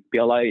Bliety,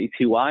 Bliety.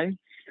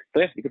 So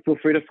yeah, you can feel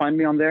free to find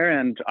me on there.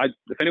 And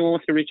if anyone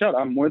wants to reach out,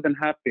 I'm more than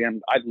happy.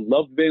 And I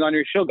love being on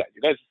your show, guys.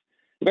 You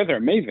guys are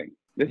amazing.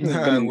 This is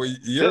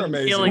you're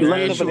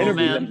amazing.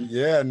 Man.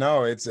 Yeah,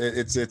 no, it's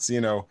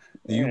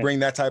you bring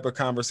that type of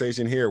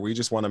conversation here. We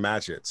just want to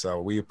match it.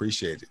 So we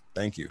appreciate it.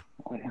 Thank you.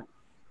 Oh, yeah.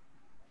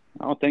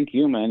 Oh, thank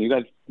you, man. You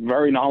guys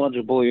very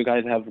knowledgeable. You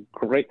guys have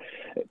great.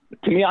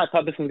 To me, I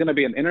thought this was going to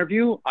be an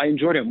interview. I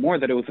enjoyed it more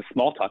that it was a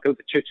small talk. It was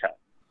a chit chat.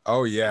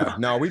 Oh yeah,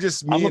 no, we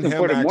just me and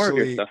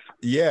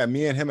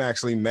him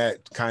actually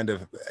met kind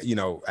of, he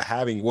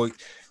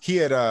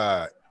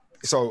had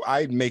so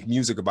I make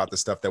music about the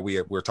stuff that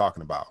we're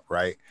talking about,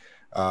 right?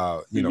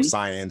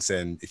 Science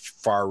and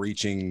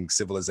far-reaching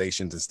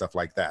civilizations and stuff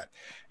like that.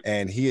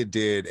 And he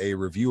did a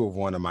review of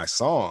one of my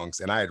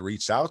songs, and I had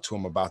reached out to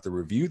him about the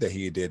review that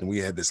he did, and we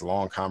had this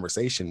long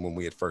conversation when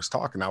we had first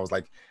talked. And I was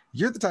like,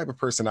 "You're the type of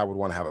person I would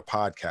want to have a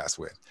podcast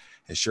with."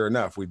 And sure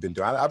enough, we've been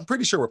doing. I'm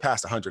pretty sure we're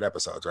past 100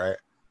 episodes, right?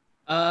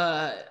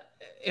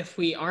 If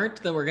we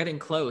aren't, then we're getting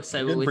close.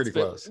 We're pretty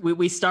close.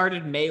 We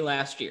started May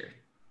last year.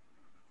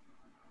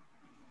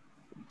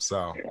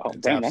 So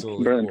damn, that's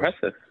very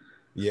impressive.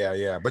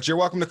 Yeah. But you're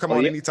welcome to come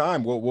on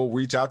anytime. We'll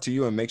reach out to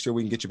you and make sure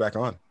we can get you back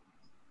on.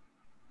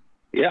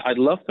 Yeah, I'd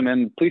love to,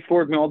 man. Please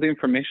forward me all the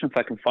information so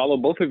I can follow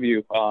both of you.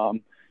 If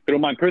you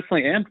don't mind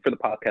personally and for the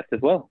podcast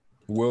as well.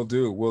 Will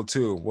do. Well,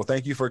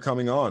 thank you for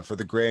coming on for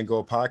the Gray and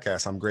Gold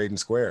podcast. I'm Graydon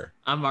Square.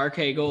 I'm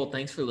RK Gold.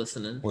 Thanks for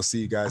listening. We'll see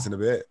you guys in a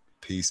bit.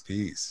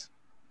 Peace.